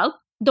needed help,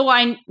 though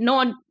I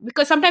know,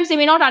 because sometimes they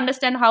may not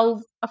understand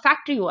how a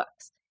factory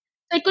works.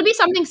 So it could be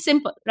something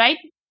simple, right?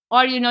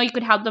 Or, you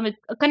could help them with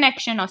a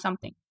connection or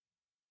something.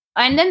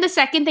 And then the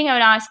second thing I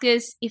would ask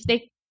is if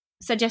they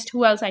suggest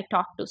who else I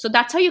talk to. So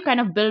that's how you kind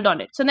of build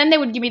on it. So then they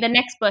would give me the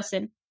next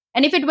person.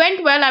 And if it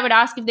went well, I would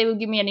ask if they would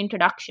give me an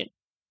introduction.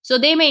 So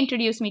they may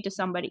introduce me to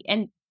somebody.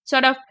 And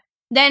sort of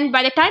then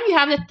by the time you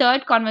have the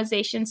third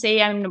conversation,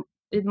 say I'm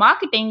with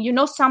marketing,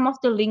 some of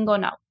the lingo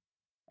now.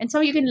 And so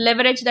you can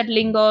leverage that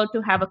lingo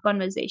to have a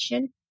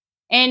conversation.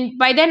 And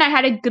by then I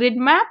had a grid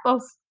map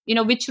of,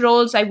 which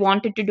roles I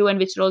wanted to do and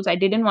which roles I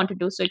didn't want to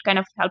do. So it kind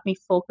of helped me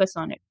focus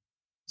on it.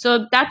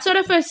 So that's sort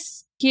of a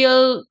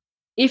skill.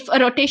 If a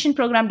rotation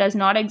program does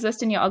not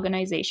exist in your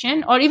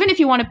organization, or even if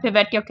you want to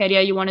pivot your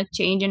career, you want to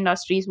change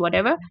industries,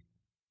 whatever,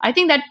 I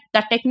think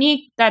that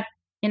technique that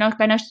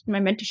kind of my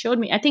mentor showed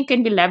me, I think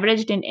can be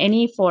leveraged in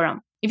any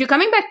forum. If you're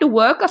coming back to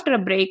work after a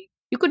break,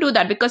 you could do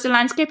that because the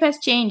landscape has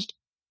changed.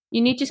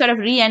 You need to sort of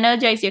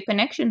re-energize your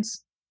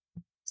connections.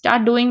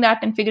 Start doing that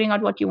and figuring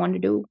out what you want to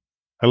do.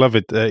 I love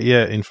it.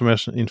 Yeah,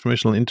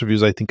 informational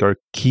interviews I think are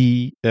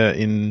key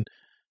in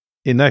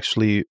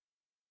actually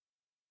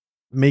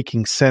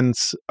making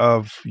sense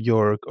of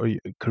your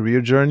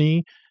career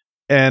journey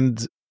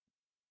and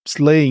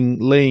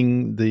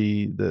laying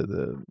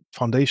the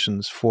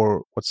foundations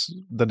for what's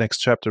the next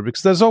chapter,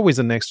 because there's always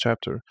a next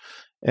chapter.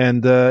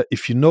 And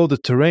if you know the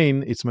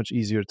terrain, it's much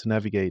easier to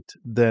navigate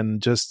than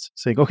just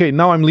saying, okay,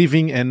 now I'm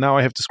leaving and now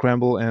I have to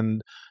scramble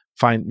and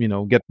find,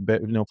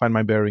 find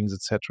my bearings,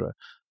 etc.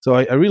 So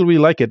I really, really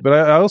like it. But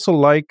I also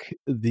like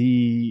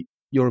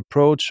your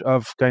approach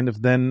of kind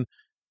of then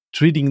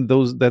treating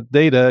that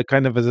data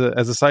kind of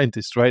as a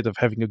scientist, right? Of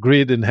having a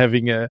grid and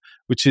having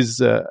which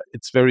is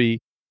it's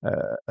very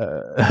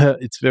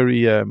it's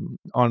very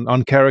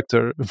on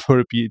character for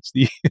a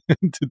PhD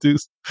to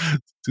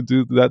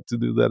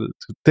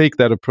take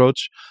that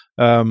approach.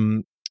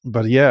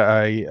 But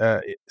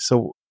yeah,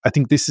 so I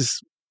think this is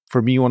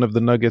for me one of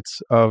the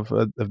nuggets of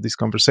these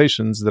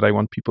conversations that I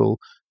want people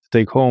to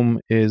take home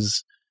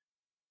is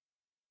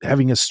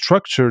having a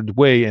structured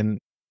way, and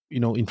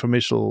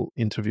informational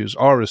interviews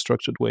are a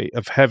structured way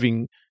of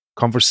having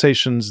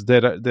conversations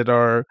that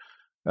are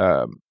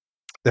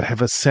that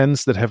have a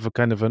sense, that have a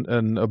kind of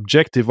an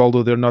objective,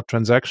 although they're not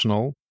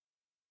transactional.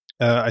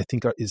 I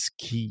think is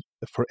key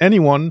for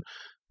anyone,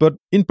 but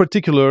in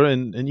particular,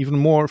 and even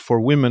more for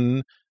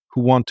women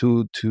who want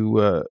to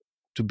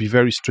be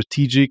very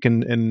strategic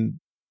and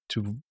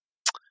to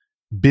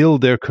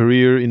build their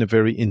career in a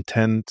very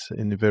intent,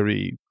 in a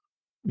very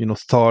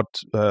thought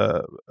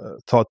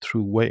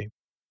through way.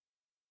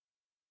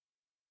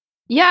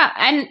 Yeah,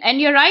 and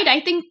you're right.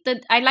 I think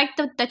that I like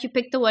that you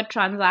picked the word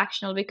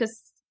transactional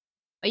because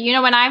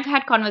when I've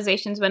had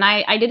conversations, when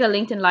I did a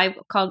LinkedIn live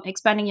called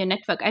Expanding Your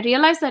Network, I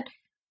realized that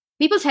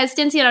people's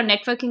hesitancy around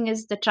networking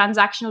is the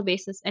transactional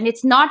basis. And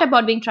it's not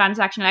about being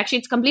transactional. Actually,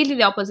 it's completely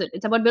the opposite.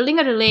 It's about building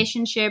a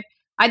relationship.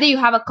 Either you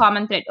have a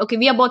common thread. Okay,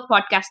 we are both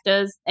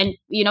podcasters and,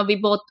 we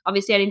both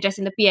obviously are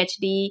interested in the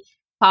PhD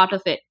part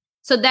of it.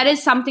 So that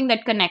is something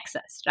that connects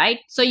us, right?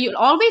 So you'll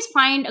always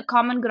find a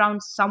common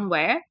ground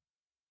somewhere.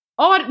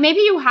 Or maybe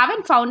you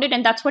haven't found it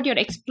and that's what you're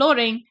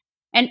exploring.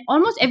 And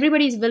almost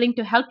everybody is willing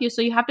to help you.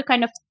 So you have to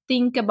kind of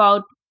think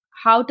about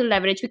how to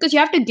leverage, because you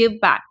have to give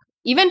back.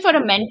 Even for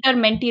a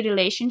mentor-mentee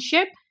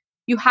relationship,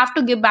 you have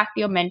to give back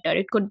to your mentor.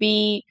 It could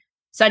be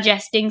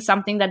suggesting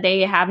something that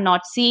they have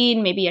not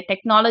seen, maybe a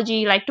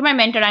technology. Like to my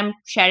mentor, I'm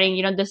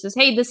sharing, this is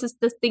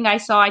this thing I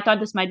saw. I thought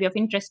this might be of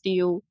interest to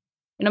you.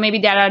 Maybe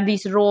there are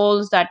these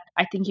roles that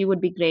I think you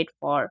would be great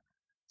for.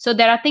 So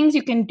there are things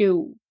you can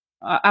do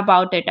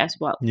about it as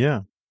well.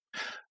 Yeah.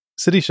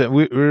 Sirisha,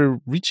 we're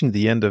reaching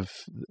the end of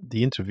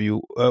the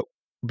interview.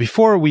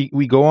 Before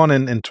we go on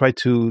and try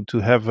to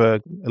have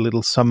a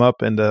little sum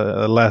up and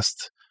a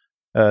last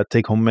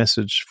take-home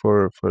message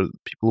for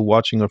people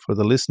watching or for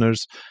the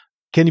listeners,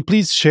 can you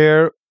please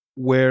share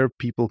where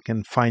people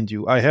can find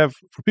you?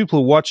 For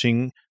people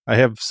watching, I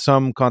have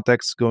some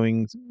contacts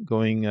going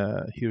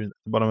here at the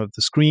bottom of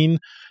the screen,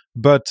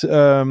 but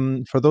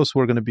for those who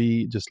are going to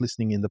be just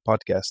listening in the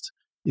podcast,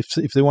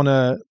 if they want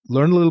to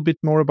learn a little bit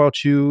more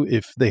about you,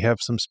 if they have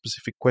some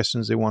specific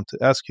questions they want to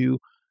ask you,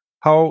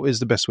 how is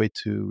the best way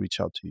to reach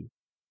out to you?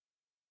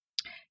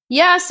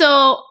 Yeah,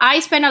 so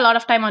I spend a lot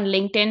of time on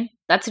LinkedIn.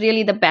 That's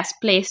really the best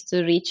place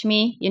to reach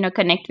me.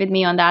 Connect with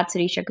me on that,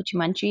 Sirisha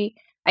Kuchumanchi.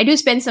 I do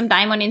spend some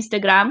time on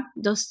Instagram.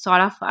 Those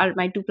sort of are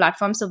my two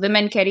platforms, so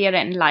Women, Career,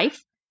 and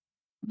Life.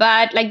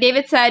 But like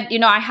David said,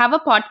 I have a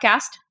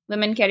podcast,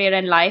 Women, Career,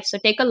 and Life. So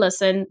take a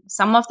listen.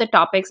 Some of the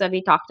topics that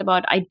we talked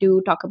about, I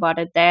do talk about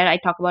it there. I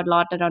talk about a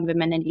lot around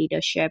women and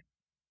leadership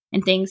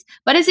and things.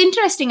 But it's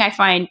interesting, I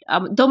find,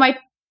 though my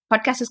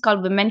podcast is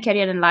called Women,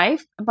 Career, and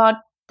Life, about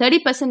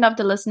 30% of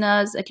the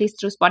listeners, at least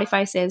through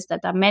Spotify, says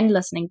that are men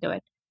listening to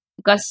it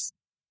because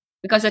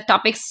the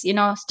topics,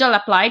 still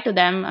apply to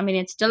them. I mean,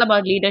 it's still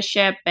about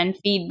leadership and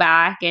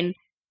feedback and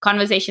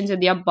conversations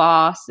with your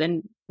boss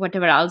and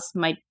whatever else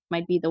might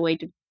be the way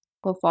to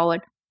go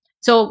forward.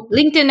 So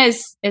LinkedIn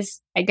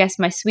is I guess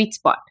my sweet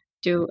spot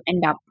to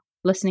end up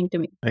listening to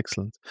me.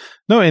 Excellent.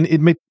 No, and it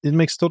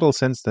makes total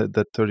sense that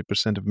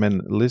 30% of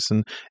men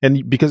listen,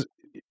 and because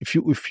if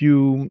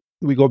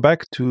we go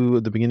back to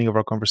the beginning of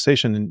our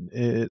conversation,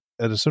 and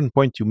at a certain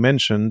point you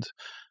mentioned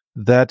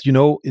that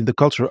in the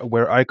culture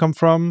where I come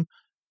from,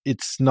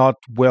 it's not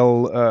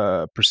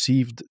well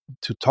perceived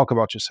to talk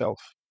about yourself,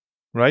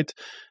 right?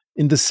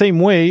 In the same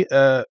way,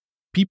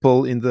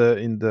 people in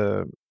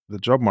the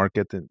job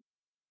market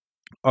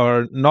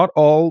are not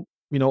all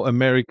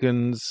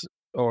Americans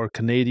or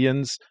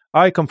Canadians.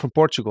 I come from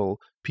Portugal.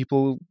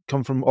 People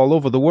come from all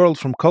over the world,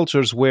 from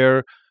cultures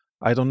where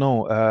I don't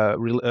know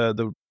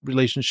the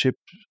relationship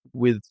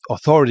with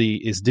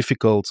authority is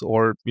difficult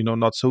or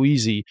not so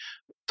easy.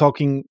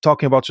 Talking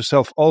about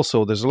yourself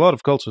also, there's a lot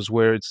of cultures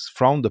where it's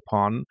frowned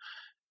upon,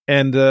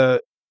 and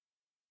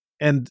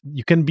and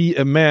you can be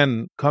a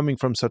man coming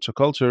from such a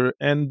culture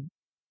and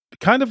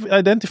kind of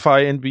identify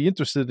and be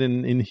interested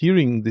in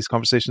hearing these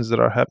conversations that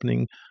are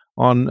happening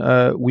on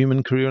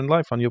women, career, and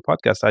life on your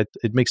podcast.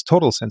 It makes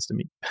total sense to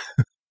me.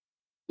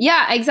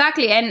 Yeah,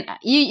 exactly. And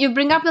you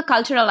bring up the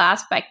cultural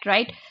aspect,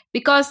 right?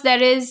 Because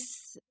there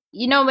is,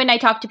 when I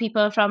talk to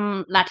people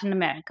from Latin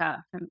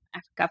America, from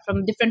Africa,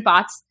 from different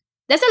parts,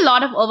 there's a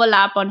lot of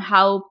overlap on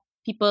how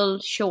people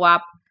show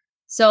up.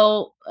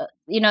 So,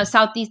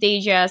 Southeast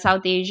Asia,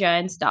 South Asia,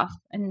 and stuff.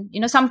 And,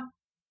 some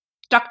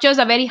structures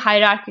are very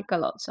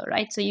hierarchical also,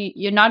 right? So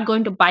you're not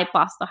going to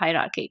bypass the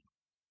hierarchy.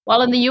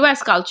 While in the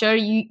US culture,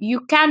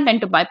 you can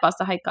tend to bypass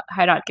the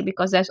hierarchy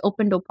because there's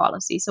open door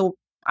policy. So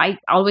I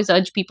always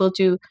urge people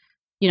to,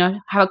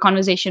 have a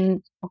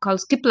conversation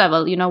called skip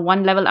level,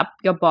 one level up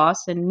your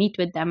boss and meet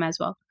with them as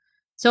well.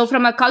 So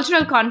from a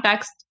cultural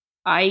context,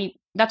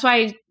 that's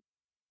why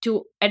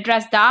to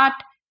address that,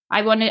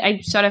 I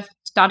sort of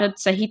started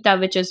Sahita,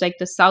 which is like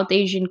the South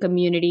Asian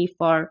community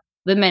for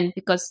women,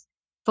 because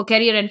for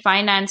career and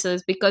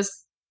finances,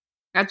 because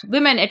as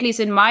women, at least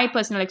in my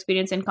personal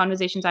experience and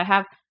conversations I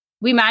have,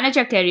 we manage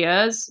our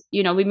careers,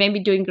 we may be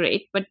doing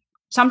great, but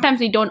sometimes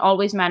we don't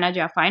always manage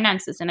our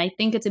finances. And I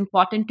think it's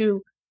important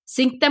to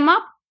sync them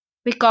up,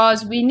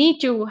 because we need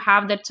to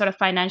have that sort of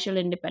financial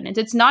independence.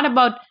 It's not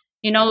about,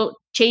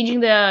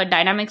 changing the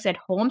dynamics at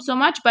home so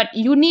much, but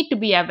you need to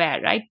be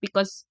aware, right?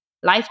 Because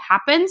life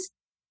happens.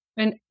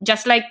 And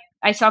just like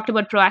I talked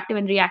about proactive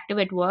and reactive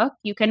at work,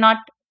 you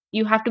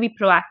have to be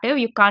proactive.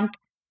 You can't,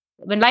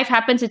 when life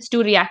happens, it's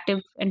too reactive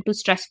and too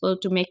stressful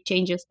to make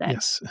changes then.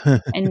 Yes.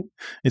 And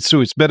it's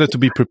true. It's better to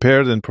be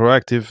prepared and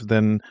proactive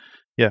than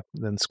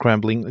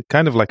scrambling.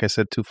 Kind of like I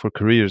said too, for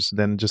careers,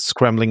 than just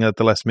scrambling at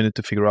the last minute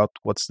to figure out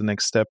what's the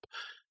next step.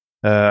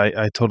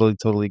 I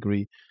totally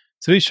agree.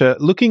 Sirisha,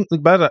 looking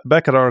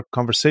back at our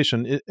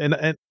conversation,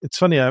 and it's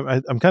funny,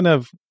 I'm kind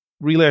of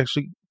really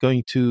actually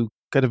going to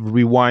kind of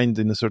rewind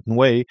in a certain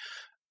way.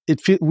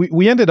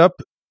 We ended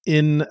up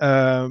in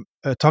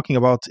talking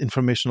about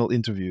informational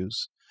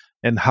interviews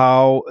and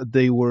how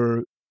they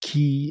were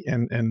key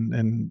and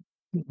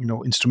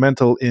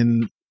instrumental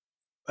in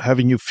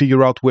having you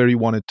figure out where you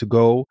wanted to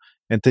go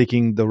and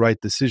taking the right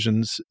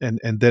decisions, and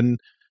then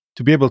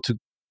to be able to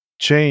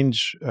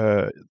change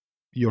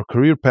your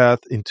career path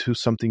into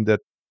something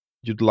that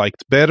you'd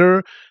liked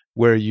better,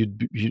 where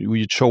you'd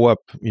show up,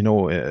 in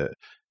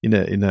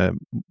a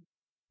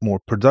more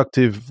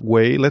productive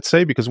way, let's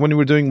say, because when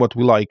we're doing what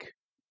we like,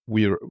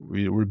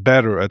 we're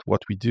better at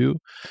what we do.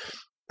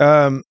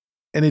 And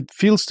it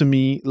feels to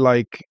me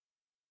like,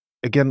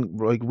 again,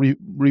 like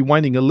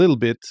rewinding a little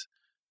bit,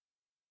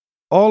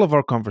 all of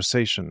our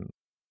conversation,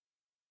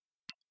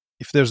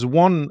 if there's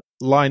one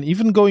line,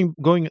 even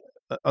going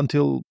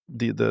until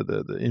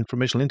the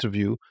informational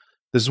interview,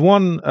 there's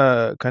one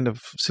kind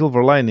of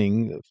silver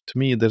lining to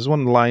me. There's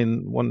one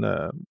line, one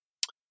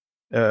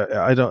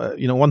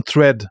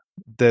thread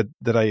that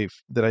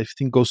I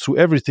think goes through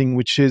everything,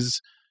 which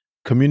is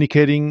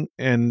communicating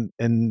and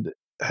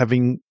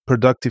having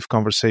productive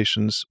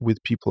conversations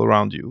with people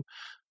around you.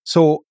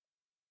 So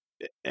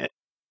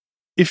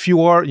if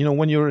you are,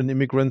 when you're an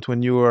immigrant,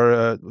 when you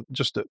are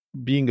just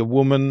being a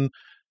woman,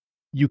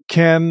 you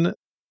can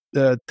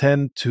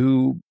tend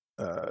to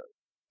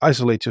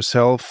isolate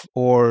yourself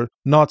or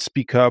not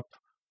speak up,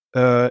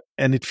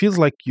 and it feels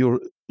like you're,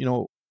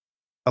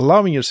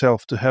 allowing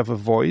yourself to have a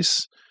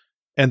voice,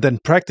 and then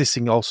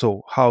practicing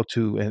also how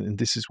to, and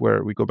this is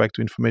where we go back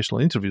to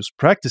informational interviews,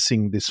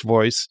 practicing this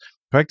voice,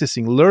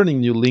 practicing learning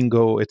new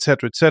lingo,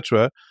 etc.,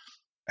 etc.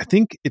 I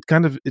think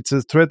it's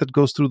a thread that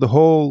goes through the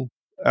whole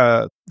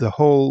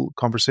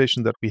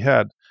conversation that we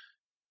had.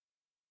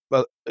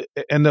 Well,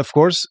 and of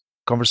course,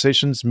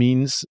 conversations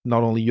means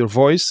not only your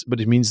voice,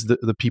 but it means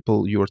the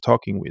people you are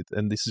talking with.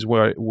 And this is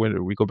where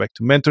we go back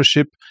to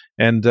mentorship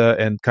and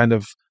kind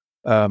of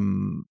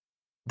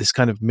this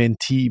kind of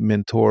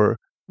mentee-mentor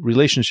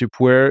relationship,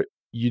 where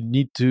you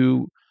need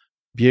to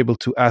be able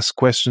to ask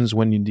questions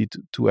when you need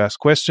to ask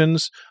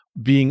questions,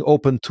 being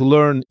open to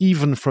learn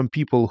even from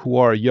people who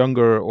are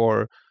younger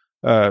or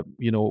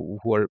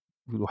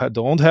who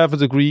don't have a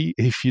degree,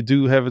 if you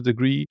do have a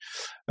degree.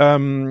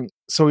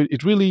 So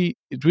it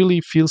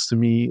really feels to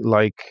me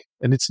like,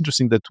 and it's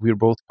interesting that we're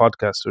both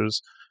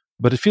podcasters,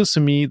 but it feels to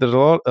me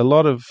that a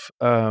lot of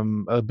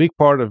a big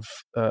part of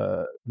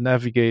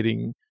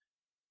navigating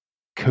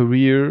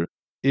career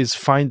is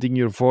finding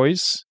your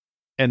voice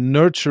and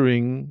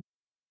nurturing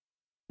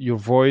your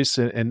voice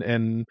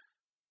and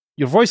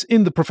your voice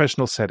in the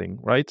professional setting,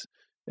 right?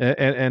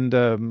 And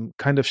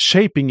kind of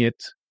shaping it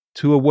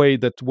to a way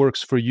that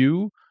works for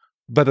you,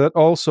 but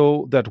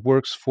that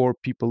works for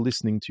people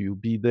listening to you,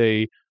 be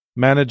they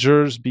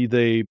managers, be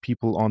they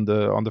people on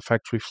the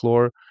factory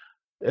floor.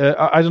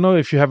 I don't know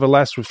if you have a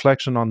last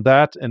reflection on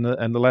that, and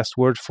the last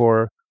word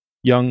for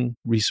young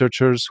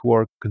researchers who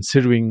are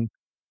considering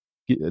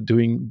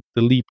doing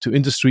the leap to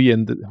industry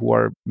and who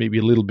are maybe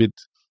a little bit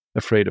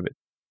afraid of it.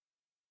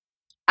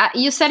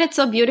 You said it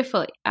so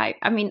beautifully.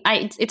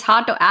 It's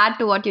hard to add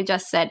to what you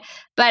just said,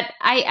 but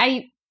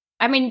I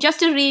mean,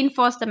 just to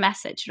reinforce the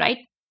message, right?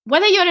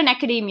 whether you're in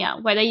academia,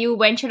 whether you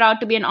venture out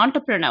to be an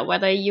entrepreneur,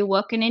 whether you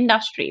work in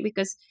industry,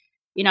 because,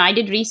 I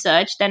did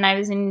research, then I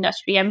was in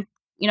industry. I'm,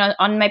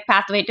 on my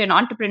pathway to an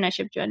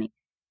entrepreneurship journey.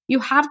 You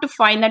have to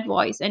find that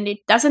voice, and it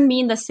doesn't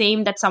mean the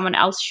same that someone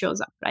else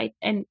shows up, right?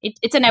 And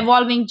it's an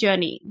evolving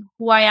journey.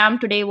 Who I am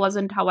today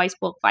wasn't how I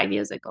spoke 5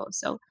 years ago.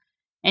 So,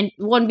 and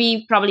won't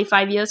be probably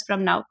 5 years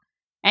from now.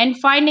 And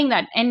finding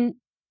that and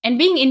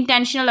being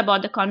intentional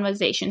about the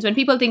conversations. When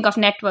people think of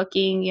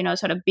networking,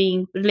 sort of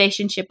being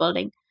relationship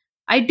building,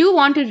 I do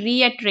want to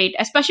reiterate,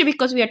 especially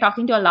because we are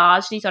talking to a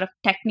largely sort of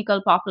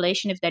technical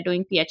population if they're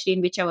doing PhD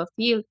in whichever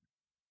field.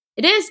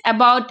 It is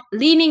about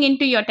leaning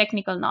into your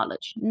technical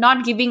knowledge,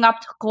 not giving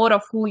up the core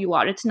of who you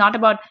are. It's not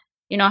about,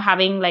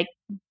 having like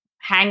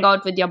hang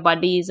out with your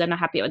buddies and a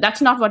happy.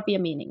 That's not what we are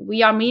meaning.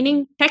 We are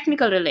meaning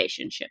technical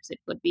relationships. It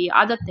could be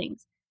other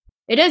things.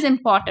 It is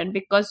important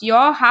because you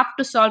have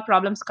to solve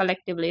problems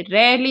collectively.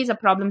 Rarely is a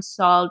problem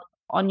solved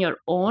on your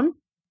own,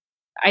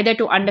 either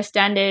to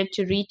understand it,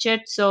 to reach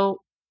it.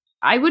 So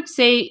I would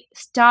say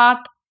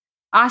start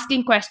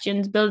asking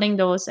questions, building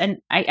those. And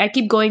I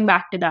keep going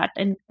back to that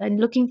and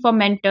looking for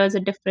mentors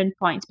at different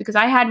points, because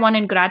I had one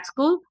in grad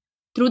school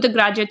through the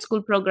graduate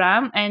school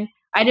program. And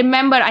I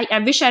remember, I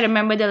wish I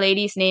remember the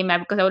lady's name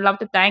because I would love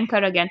to thank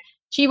her again.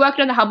 She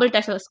worked on the Hubble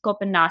telescope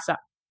in NASA,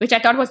 which I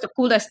thought was the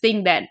coolest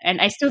thing then. And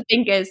I still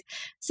think is.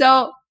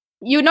 So,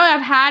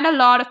 I've had a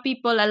lot of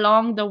people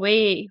along the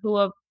way who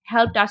have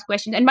helped ask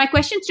questions. And my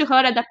questions to her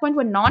at that point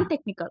were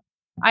non-technical.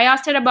 I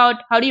asked her about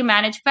how do you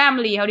manage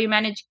family? How do you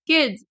manage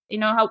kids?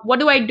 What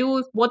do I do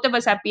if both of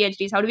us have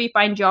PhDs? How do we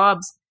find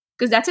jobs?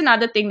 Because that's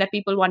another thing that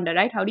people wonder,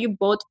 right? How do you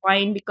both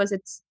find, because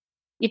it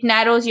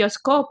narrows your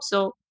scope.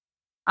 So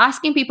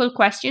asking people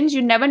questions,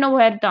 you never know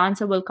where the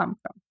answer will come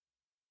from.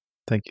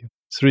 Thank you.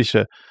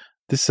 Sirisha,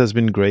 this has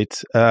been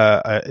great.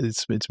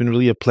 It's been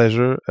really a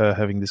pleasure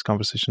having this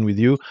conversation with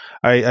you.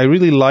 I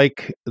really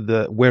like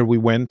where we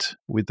went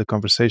with the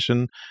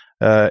conversation,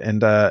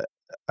 and I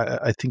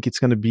think it's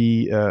going to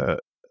be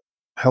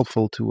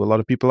helpful to a lot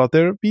of people out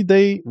there, be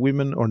they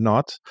women or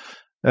not.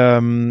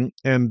 And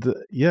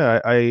yeah,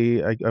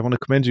 I want to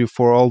commend you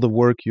for all the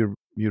work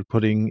you're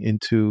putting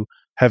into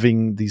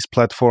having these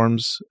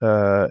platforms,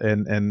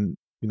 and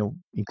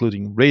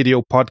including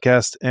radio,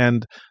 podcast,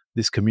 and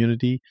this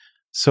community.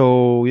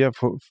 So yeah,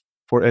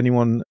 for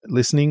anyone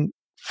listening,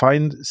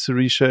 find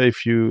Sirisha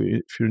if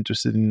you're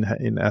interested in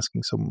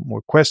asking some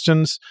more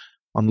questions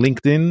on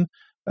LinkedIn,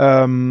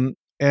 and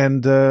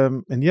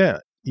yeah,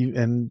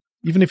 and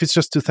even if it's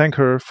just to thank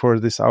her for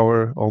this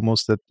hour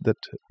almost that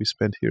we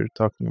spent here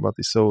talking about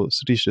this. So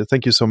Sirisha,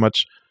 thank you so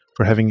much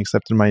for having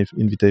accepted my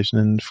invitation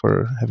and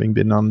for having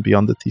been on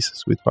Beyond the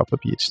Thesis with Papa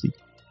PhD.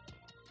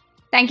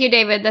 Thank you,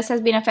 David. This has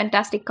been a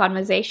fantastic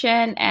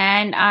conversation,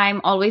 and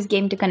I'm always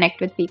game to connect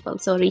with people.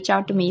 So reach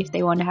out to me if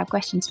they want to have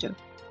questions too.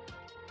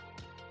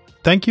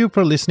 Thank you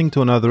for listening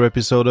to another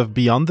episode of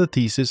Beyond the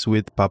Thesis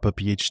with Papa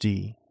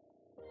PhD.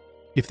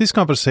 If this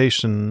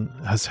conversation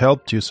has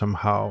helped you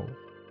somehow,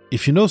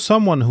 if you know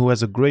someone who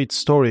has a great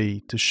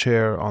story to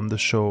share on the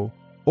show,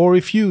 or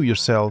if you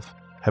yourself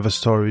have a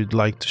story you'd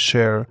like to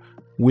share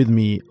with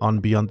me on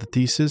Beyond the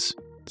Thesis,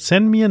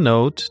 send me a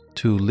note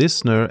to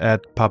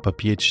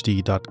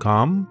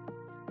listener@papaphd.com.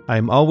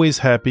 I'm always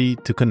happy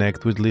to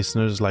connect with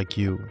listeners like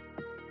you.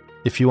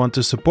 If you want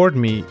to support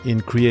me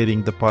in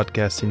creating the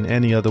podcast in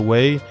any other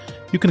way,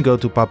 you can go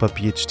to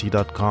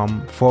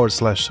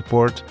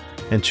papaphd.com/support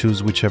and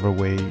choose whichever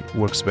way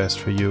works best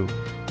for you.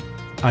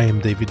 I am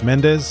David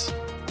Mendez.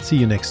 See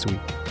you next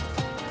week.